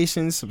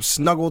conversations, some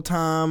snuggle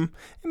time,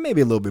 and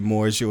maybe a little bit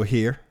more, as you'll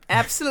hear.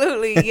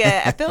 Absolutely.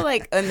 Yeah. I feel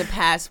like in the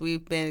past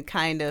we've been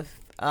kind of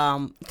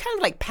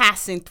like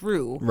passing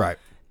through. Right.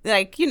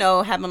 Like,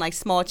 having like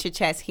small chit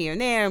chats here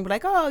and there, and be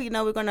like, oh,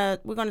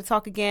 we're gonna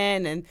talk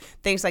again and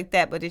things like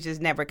that, but it just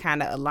never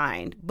kind of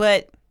aligned.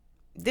 But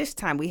this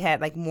time we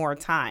had like more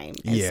time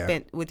and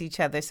spent with each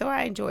other, so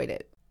I enjoyed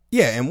it.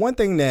 Yeah, and one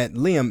thing that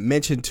Liam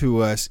mentioned to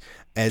us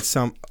at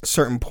some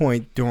certain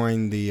point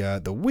during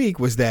the week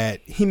was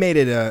that he made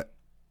it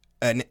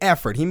an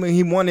effort.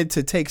 He wanted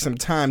to take some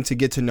time to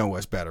get to know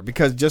us better,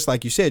 because just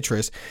like you said,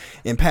 Tris,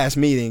 in past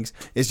meetings,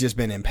 it's just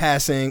been in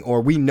passing,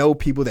 or we know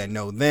people that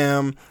know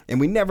them, and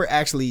we never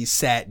actually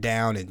sat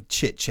down and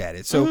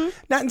chit-chatted. So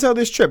not until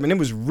this trip, and it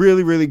was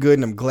really, really good,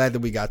 and I'm glad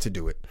that we got to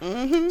do it.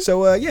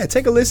 So, yeah,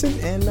 take a listen,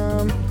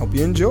 and hope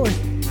you enjoy.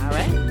 All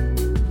right.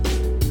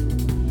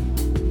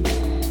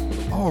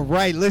 All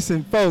right,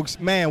 listen, folks,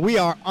 man, we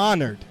are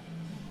honored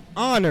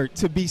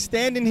to be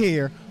standing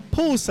here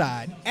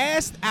poolside,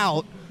 assed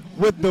out,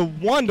 with the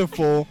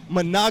wonderful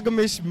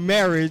Monogamous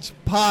Marriage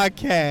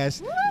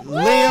Podcast,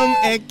 Liam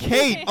and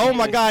Kate. Oh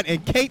my God,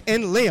 and Kate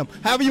and Liam.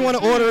 However you want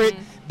to order it,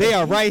 they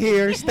are right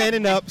here,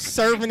 standing up,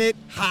 serving it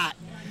hot.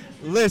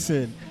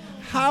 Listen,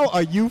 how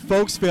are you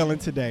folks feeling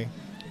today?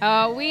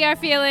 Oh, we are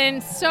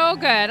feeling so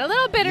good. A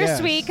little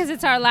bittersweet because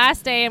it's our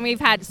last day and we've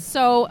had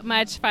so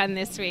much fun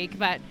this week,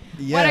 but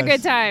what a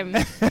good time.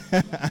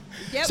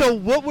 Yep. So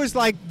what was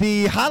like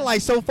the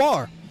highlight so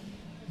far?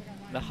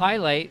 The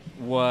highlight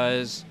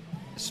was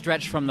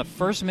stretched from the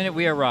first minute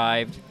we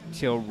arrived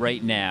till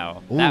right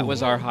now. Ooh. That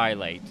was our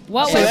highlight.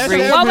 What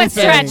would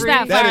stretch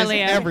that far,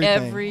 Liam?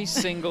 Every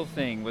single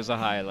thing was a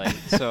highlight.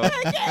 So,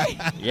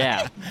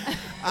 yeah.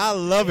 I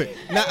love it.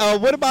 Now,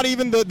 what about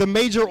even the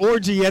major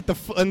orgy at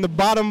the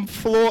bottom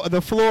floor,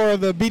 the floor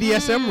of the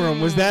BDSM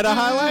room? Was that a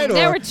highlight? Or?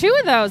 There were 2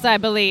 of those, I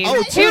believe.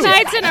 Oh, 2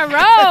 nights in a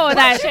row.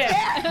 That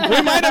shit.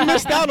 We might have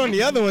missed out on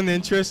the other one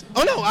then, Trish.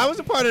 Oh no, I was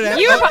a part of that.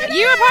 You were part of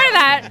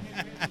that.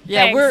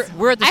 Yeah, Thanks.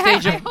 we're at the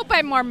stage I hope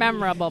I'm more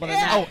memorable than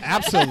that. Oh,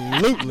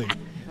 absolutely.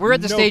 We're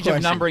at the stage question.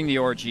 of numbering the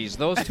orgies.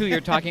 Those 2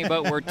 you're talking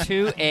about were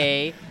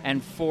 2A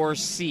and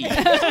 4C.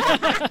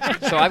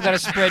 So I've got a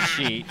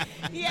spreadsheet.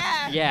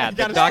 Yeah,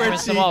 that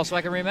documents them all so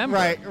I can remember.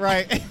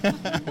 Right.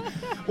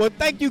 Well,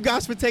 thank you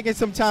guys for taking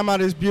some time out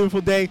of this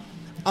beautiful day.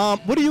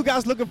 What are you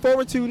guys looking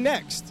forward to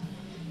next?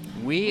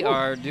 We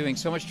are doing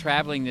so much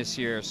traveling this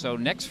year. So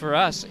next for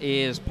us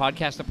is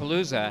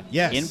Podcastapalooza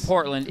in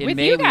Portland in With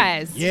May. you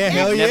guys. Yeah,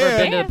 hell We've yeah. never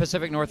been to the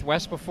Pacific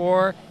Northwest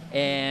before,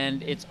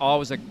 and it's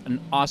always an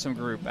awesome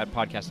group at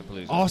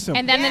Podcastapalooza. Awesome.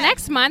 And then the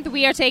next month,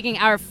 we are taking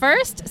our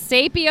first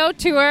Sapio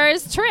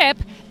Tours trip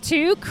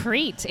to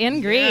Crete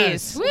in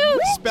Greece. Yes. Woo!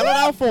 Spell it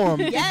out for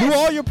them. Do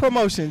all your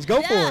promotions.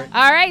 Go for it.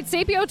 All right,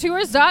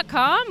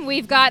 sapiotours.com.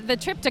 We've got the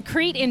trip to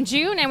Crete in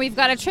June, and we've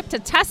got a trip to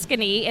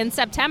Tuscany in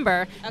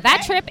September. Okay.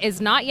 That trip is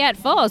not yet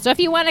full, so if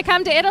you want to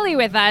come to Italy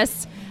with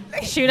us,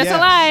 shoot us a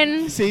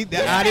line. See,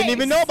 I didn't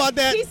even know about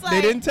that. Like,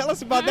 they didn't tell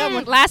us about that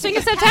one. Last week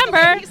of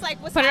September. He's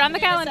like, what's Put it on the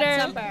happening in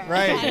calendar. September?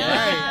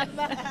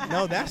 Right.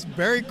 No, that's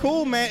very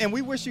cool, man. And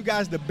we wish you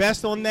guys the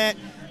best on that.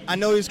 I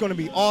know it's going to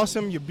be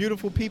awesome. You're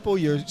beautiful people.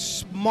 You're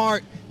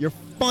smart. You're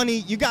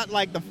funny. You got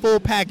like the full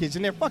package,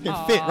 and they're fucking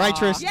fit, right,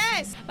 Trish?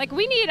 Yes. Like,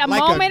 we need a Like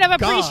moment a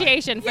of god.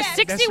 appreciation for Yes,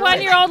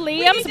 61-year-old We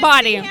need Liam's to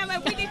body. see him,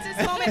 and we need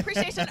this moment of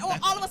appreciation.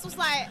 All of us was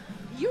like,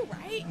 you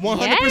right?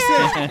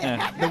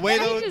 100%. The way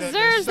He the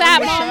deserves sun that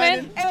was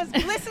moment. shining. It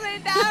was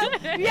glistening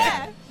down.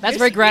 Yeah. That's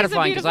very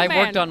gratifying because I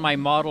beautiful worked man. on my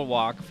model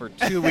walk for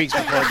 2 weeks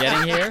before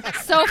getting here.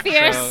 So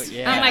fierce. So,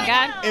 yeah. Oh, my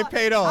God. It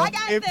paid off. I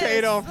got It this.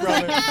 paid off, I was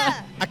like, brother.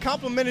 yeah. I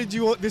complimented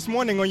you this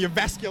morning on your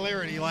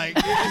vascularity. Like,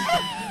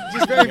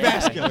 just very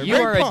vascular.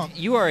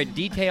 You are a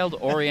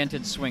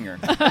detailed-oriented swinger.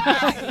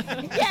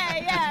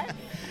 Yeah.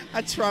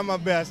 I try my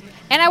best.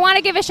 And I want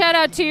to give a shout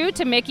out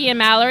to Mickey and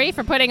Mallory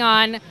for putting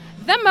on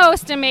the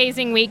most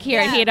amazing week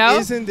here at Hito.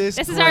 Isn't this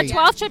This is our great?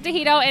 12th trip to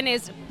Hito and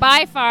is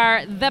by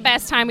far the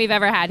best time we've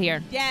ever had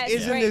here. Yes.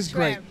 Isn't this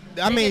great?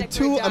 I mean,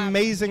 2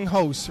 amazing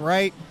hosts,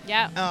 right?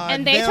 Yeah.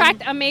 And they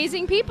attract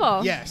amazing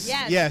people. Yes.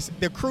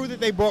 The crew that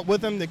they brought with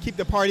them to keep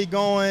the party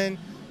going.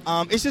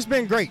 It's just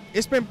been great.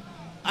 It's been.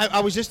 I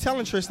was just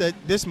telling Trish that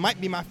this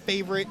might be my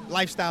favorite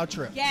lifestyle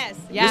trip. Yes.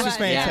 This is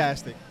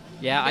fantastic.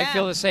 Yeah, I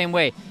feel the same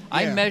way.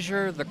 I Yeah.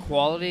 measure the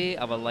quality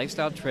of a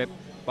lifestyle trip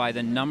by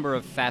the number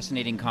of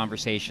fascinating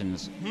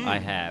conversations I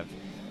have.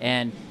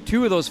 And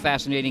 2 of those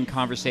fascinating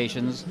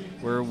conversations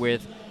were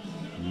with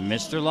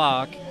Mr.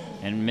 Locke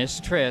and Miss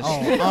Trish.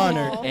 Oh,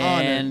 honored.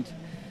 And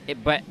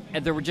but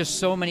there were just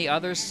so many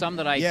others, some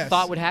that I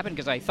thought would happen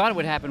because I thought it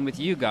would happen with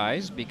you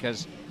guys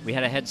because we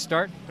had a head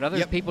start, but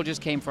other people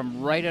just came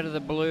from right out of the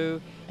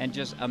blue and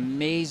just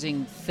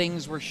amazing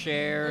things were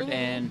shared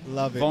and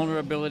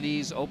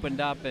vulnerabilities opened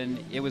up,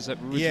 and it was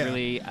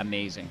really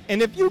amazing.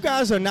 And if you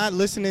guys are not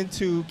listening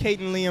to Kate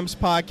and Liam's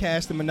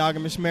podcast, The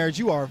Monogamous Marriage,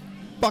 you are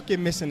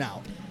fucking missing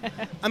out.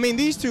 I mean,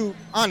 these 2,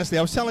 honestly,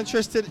 I was telling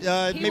Trish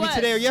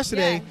today or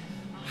yesterday,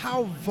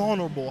 how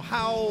vulnerable,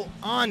 how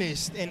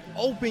honest and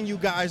open you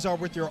guys are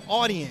with your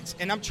audience.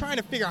 And I'm trying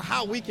to figure out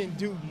how we can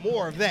do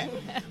more of that.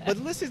 But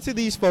listen to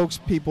these folks,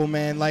 people,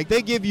 man. Like,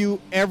 they give you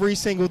every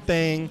single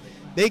thing.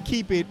 They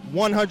keep it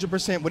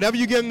 100%. Whatever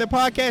you get in the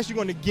podcast, you're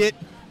going to get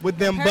with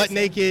them butt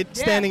naked,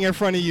 standing in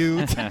front of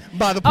you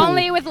by the pool.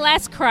 Only with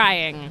less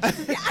crying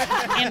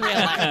in real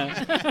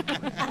life.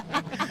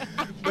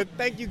 But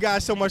thank you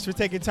guys so much for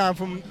taking time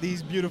from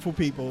these beautiful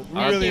people. We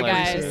Our really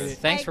pleasure. appreciate it.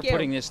 Thanks for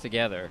putting this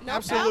together. No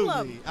Absolutely.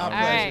 problem. Our All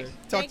pleasure.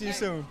 right. Talk to you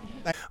soon.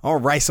 All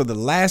right, so the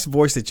last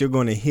voice that you're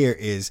going to hear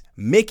is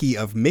Mickey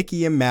of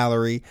Mickey and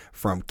Mallory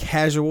from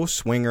Casual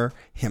Swinger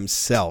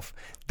himself.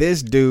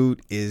 This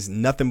dude is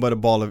nothing but a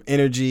ball of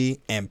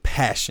energy and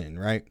passion,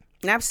 right?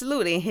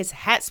 Absolutely. And his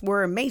hats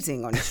were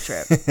amazing on this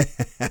trip.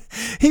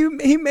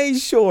 He made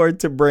sure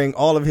to bring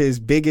all of his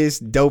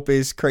biggest,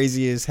 dopest,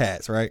 craziest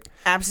hats, right?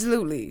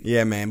 Absolutely.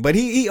 Yeah, man. But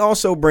he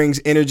also brings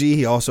energy.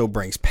 He also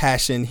brings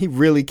passion. He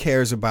really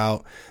cares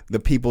about the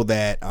people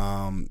that,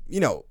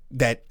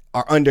 that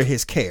are under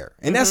his care.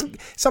 And that's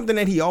something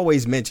that he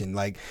always mentioned.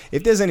 Like,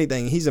 if there's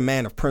anything, he's a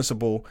man of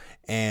principle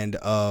and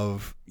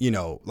of,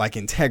 like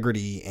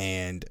integrity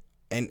and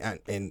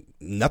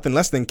nothing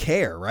less than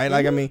care, right?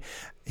 Like, I mean,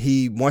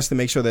 he wants to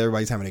make sure that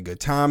everybody's having a good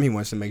time. He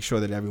wants to make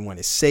sure that everyone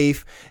is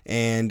safe.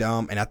 And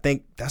I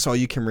think that's all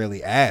you can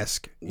really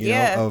ask,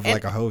 of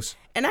like a host.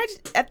 And I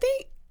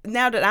think,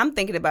 now that I'm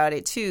thinking about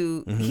it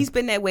too, he's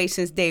been that way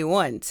since day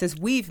one, since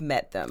we've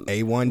met them.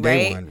 A1,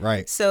 day one,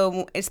 right.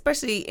 So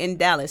especially in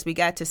Dallas, we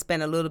got to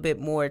spend a little bit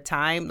more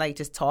time, like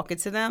just talking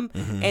to them.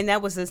 And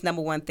that was his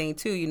number one thing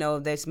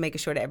too, that's making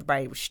sure that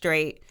everybody was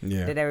straight,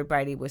 that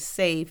everybody was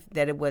safe,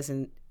 that it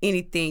wasn't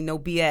anything, no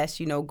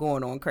BS,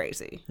 going on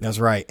crazy. That's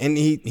right. And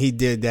he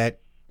did that,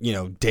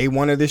 day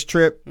one of this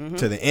trip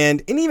to the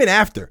end, and even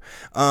after.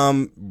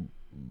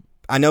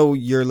 I know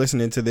you're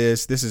listening to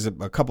this. This is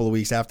a couple of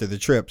weeks after the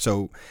trip.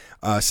 So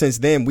since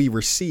then, we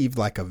received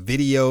like a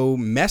video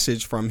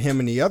message from him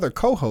and the other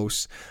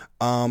co-hosts,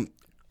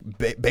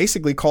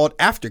 basically called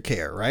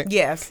Aftercare, right?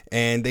 Yes.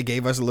 And they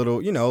gave us a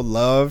little,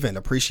 love and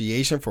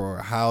appreciation for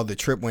how the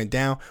trip went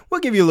down. We'll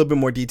give you a little bit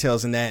more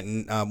details in that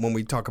and when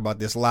we talk about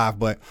this live.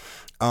 But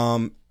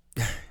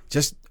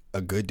just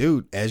a good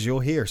dude, as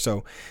you'll hear.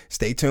 So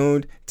stay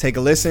tuned, take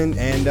a listen,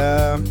 and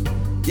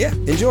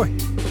enjoy.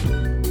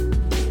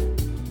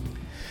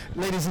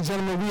 Ladies and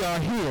gentlemen, we are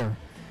here,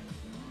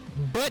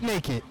 butt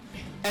naked,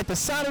 at the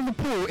side of the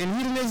pool in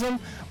hedonism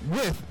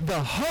with the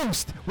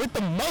host, with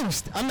the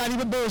most. I'm not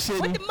even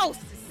bullshitting. With the most.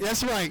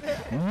 That's right,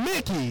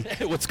 Mickey.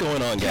 What's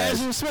going on, guys?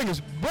 Casual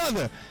Swingers.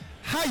 Brother,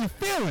 how you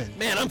feeling?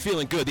 Man, I'm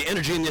feeling good. The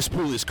energy in this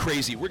pool is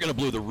crazy. We're going to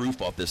blow the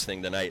roof off this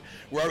thing tonight.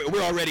 We're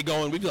already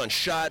going. We've done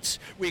shots.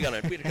 We got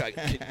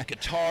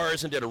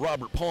guitars and did a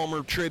Robert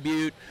Palmer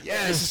tribute.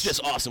 Yes. This is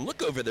just awesome.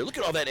 Look over there. Look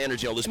at all that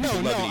energy, all those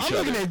people loving each I'm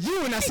other. looking at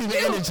you and I see the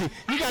energy.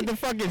 You got the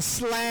fucking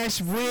Slash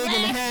wig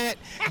and hat,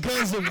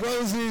 Guns N'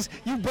 Roses.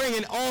 You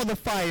bringing all the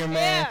fire,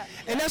 man. Yeah.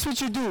 And that's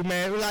what you do,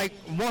 man. Like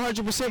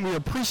 100%, we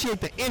appreciate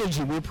the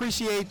energy. We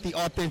appreciate the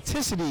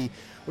authenticity.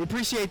 We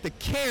appreciate the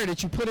care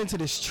that you put into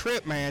this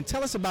trip, man.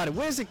 Tell us about it.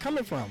 Where's it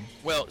coming from?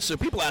 Well, so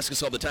people ask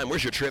us all the time,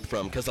 where's your trip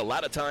from? Because a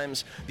lot of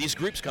times these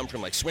groups come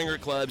from like swinger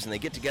clubs and they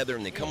get together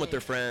and they come with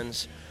their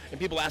friends. And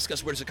people ask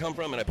us, where does it come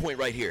from? And I point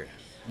right here.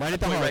 Right at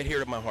the heart. Right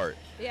here at my heart.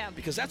 Yeah.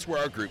 Because that's where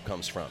our group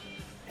comes from.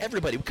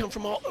 Everybody, we come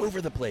from all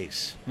over the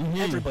place.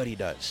 Everybody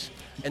does.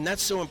 And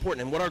that's so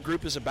important. And what our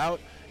group is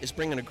about is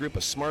bringing a group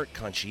of smart,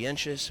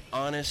 conscientious,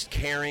 honest,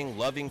 caring,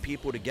 loving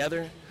people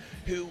together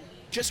who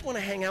just want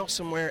to hang out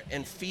somewhere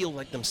and feel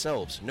like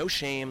themselves. No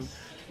shame,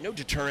 no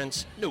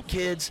deterrence, no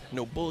kids,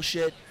 no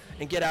bullshit,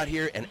 and get out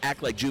here and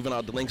act like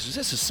juvenile delinquents.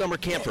 This is summer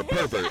camp for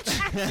perverts.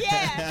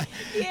 Yeah,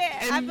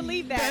 I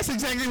believe that. That's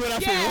exactly what I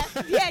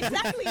feel. Yeah,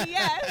 exactly,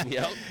 yeah.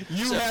 Yep.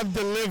 You have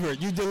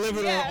delivered. You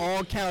delivered on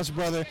all counts,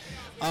 brother.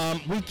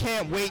 We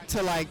can't wait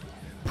to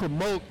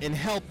promote and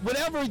help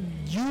whatever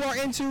you are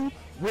into.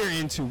 We're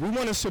into. We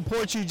want to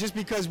support you just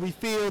because we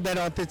feel that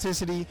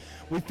authenticity,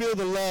 we feel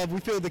the love, we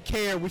feel the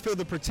care, we feel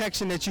the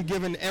protection that you're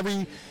giving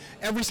every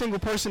single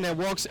person that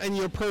walks in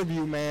your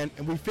purview, man.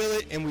 And we feel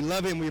it and we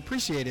love it and we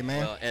appreciate it,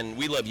 man. Well, and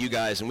we love you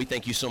guys and we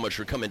thank you so much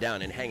for coming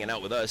down and hanging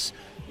out with us,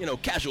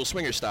 casual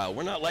swinger style.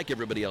 We're not like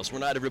everybody else. We're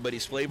not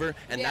everybody's flavor,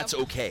 and that's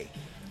okay.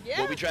 Yeah.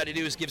 What we try to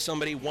do is give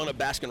somebody one of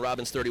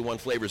Baskin-Robbins' 31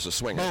 flavors of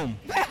swinger. Boom.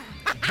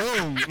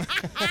 Boom.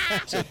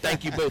 So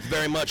thank you both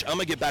very much. I'm going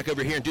to get back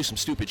over here and do some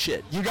stupid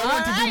shit. You got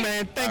work to do,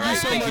 man. Thank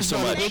you so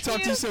much. We'll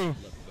talk to you soon.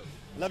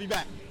 Love you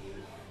back.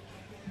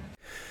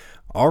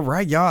 All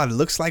right, y'all. It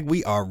looks like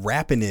we are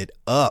wrapping it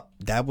up.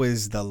 That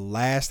was the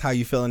last How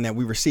You Feeling that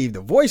we received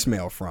a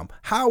voicemail from.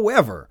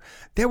 However,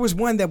 there was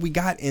one that we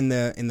got in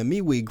the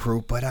MeWe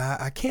group, but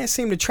I can't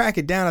seem to track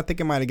it down. I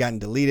think it might have gotten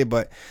deleted.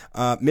 But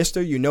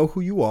Mister, you know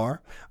who you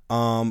are.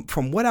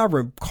 From what I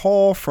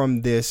recall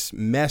from this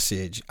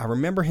message, I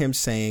remember him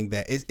saying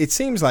that it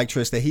seems like,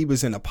 Trish, that he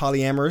was in a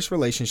polyamorous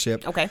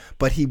relationship. Okay.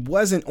 But he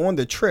wasn't on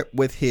the trip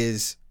with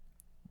his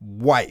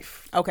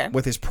wife. Okay.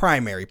 With his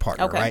primary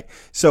partner. Okay. Right.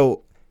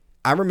 So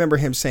I remember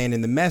him saying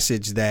in the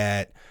message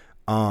that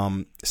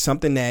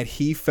something that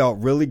he felt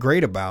really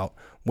great about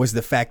was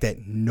the fact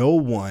that no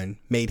one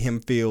made him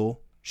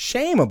feel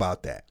shame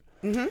about that.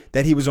 Mm-hmm.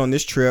 That he was on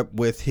this trip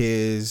with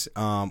his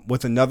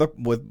with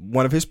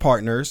one of his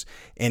partners,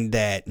 and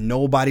that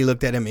nobody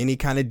looked at him any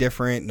kind of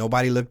different.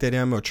 Nobody looked at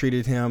him or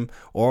treated him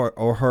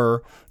or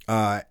her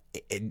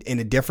in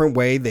a different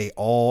way. They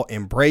all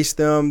embraced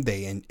them.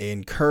 They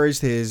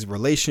encouraged his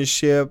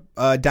relationship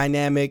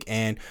dynamic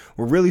and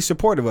were really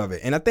supportive of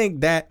it. And I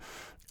think that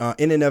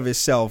in and of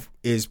itself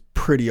is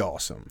pretty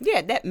awesome.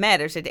 Yeah, that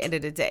matters at the end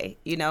of the day.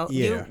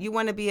 Yeah. You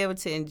want to be able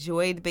to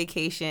enjoy the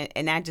vacation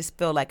and not just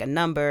feel like a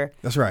number.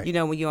 That's right.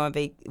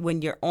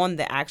 When you're on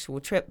the actual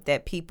trip,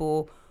 that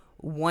people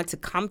want to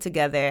come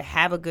together,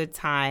 have a good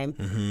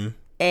time,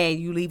 and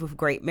you leave with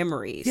great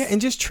memories. Yeah, and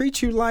just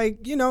treat you like,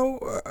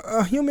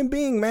 a human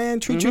being, man.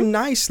 Treat you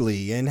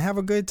nicely and have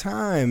a good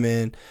time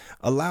and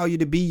allow you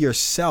to be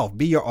yourself,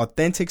 be your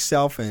authentic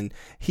self. And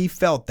he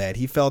felt that.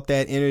 He felt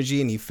that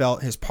energy, and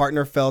his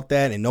partner felt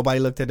that, and nobody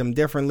looked at him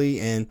differently.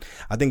 And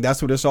I think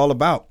that's what it's all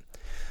about.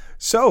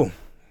 So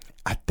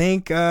I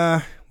think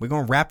we're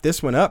going to wrap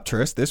this one up,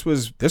 Trish. This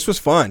was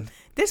fun.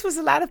 This was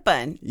a lot of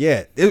fun.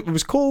 Yeah, it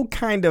was cool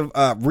kind of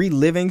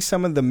reliving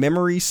some of the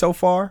memories so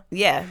far.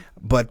 Yeah.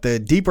 But the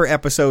deeper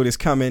episode is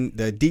coming,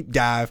 the deep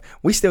dive.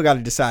 We still got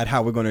to decide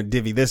how we're going to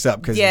divvy this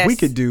up, because we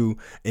could do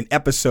an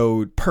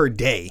episode per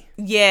day.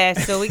 Yeah,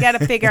 so we got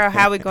to figure out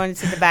how we're going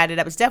to divide it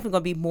up. It's definitely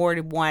going to be more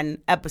than one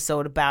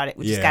episode about it.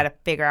 We just got to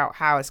figure out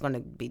how it's going to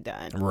be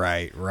done.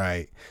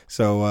 Right.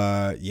 So,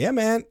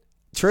 man.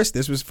 Trish,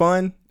 this was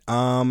fun.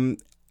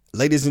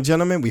 Ladies and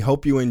gentlemen, we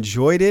hope you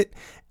enjoyed it.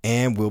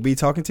 And we'll be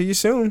talking to you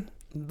soon.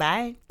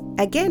 Bye.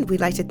 Again,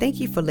 we'd like to thank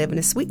you for living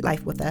a sweet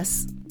life with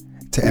us.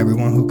 To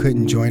everyone who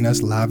couldn't join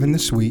us live in the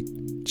suite,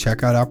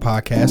 check out our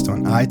podcast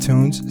on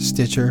iTunes,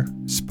 Stitcher,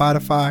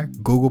 Spotify,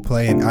 Google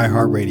Play, and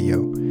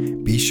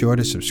iHeartRadio. Be sure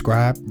to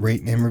subscribe,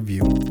 rate, and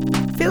review.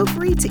 Feel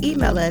free to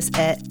email us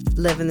at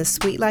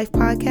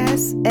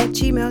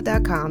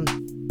livingthesweetlifepodcast@gmail.com.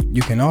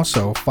 You can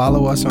also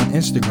follow us on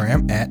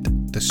Instagram at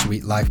The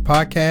Sweet Life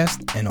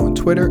Podcast and on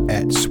Twitter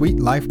at Sweet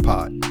Life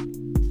Pod.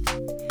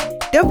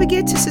 Don't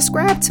forget to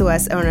subscribe to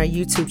us on our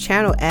YouTube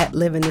channel at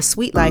Living the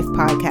Sweet Life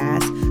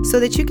Podcast so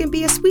that you can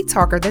be a sweet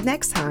talker the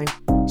next time.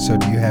 So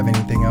do you have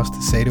anything else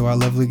to say to our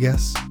lovely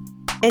guests?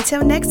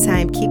 Until next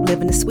time, keep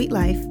living the sweet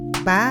life.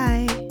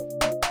 Bye.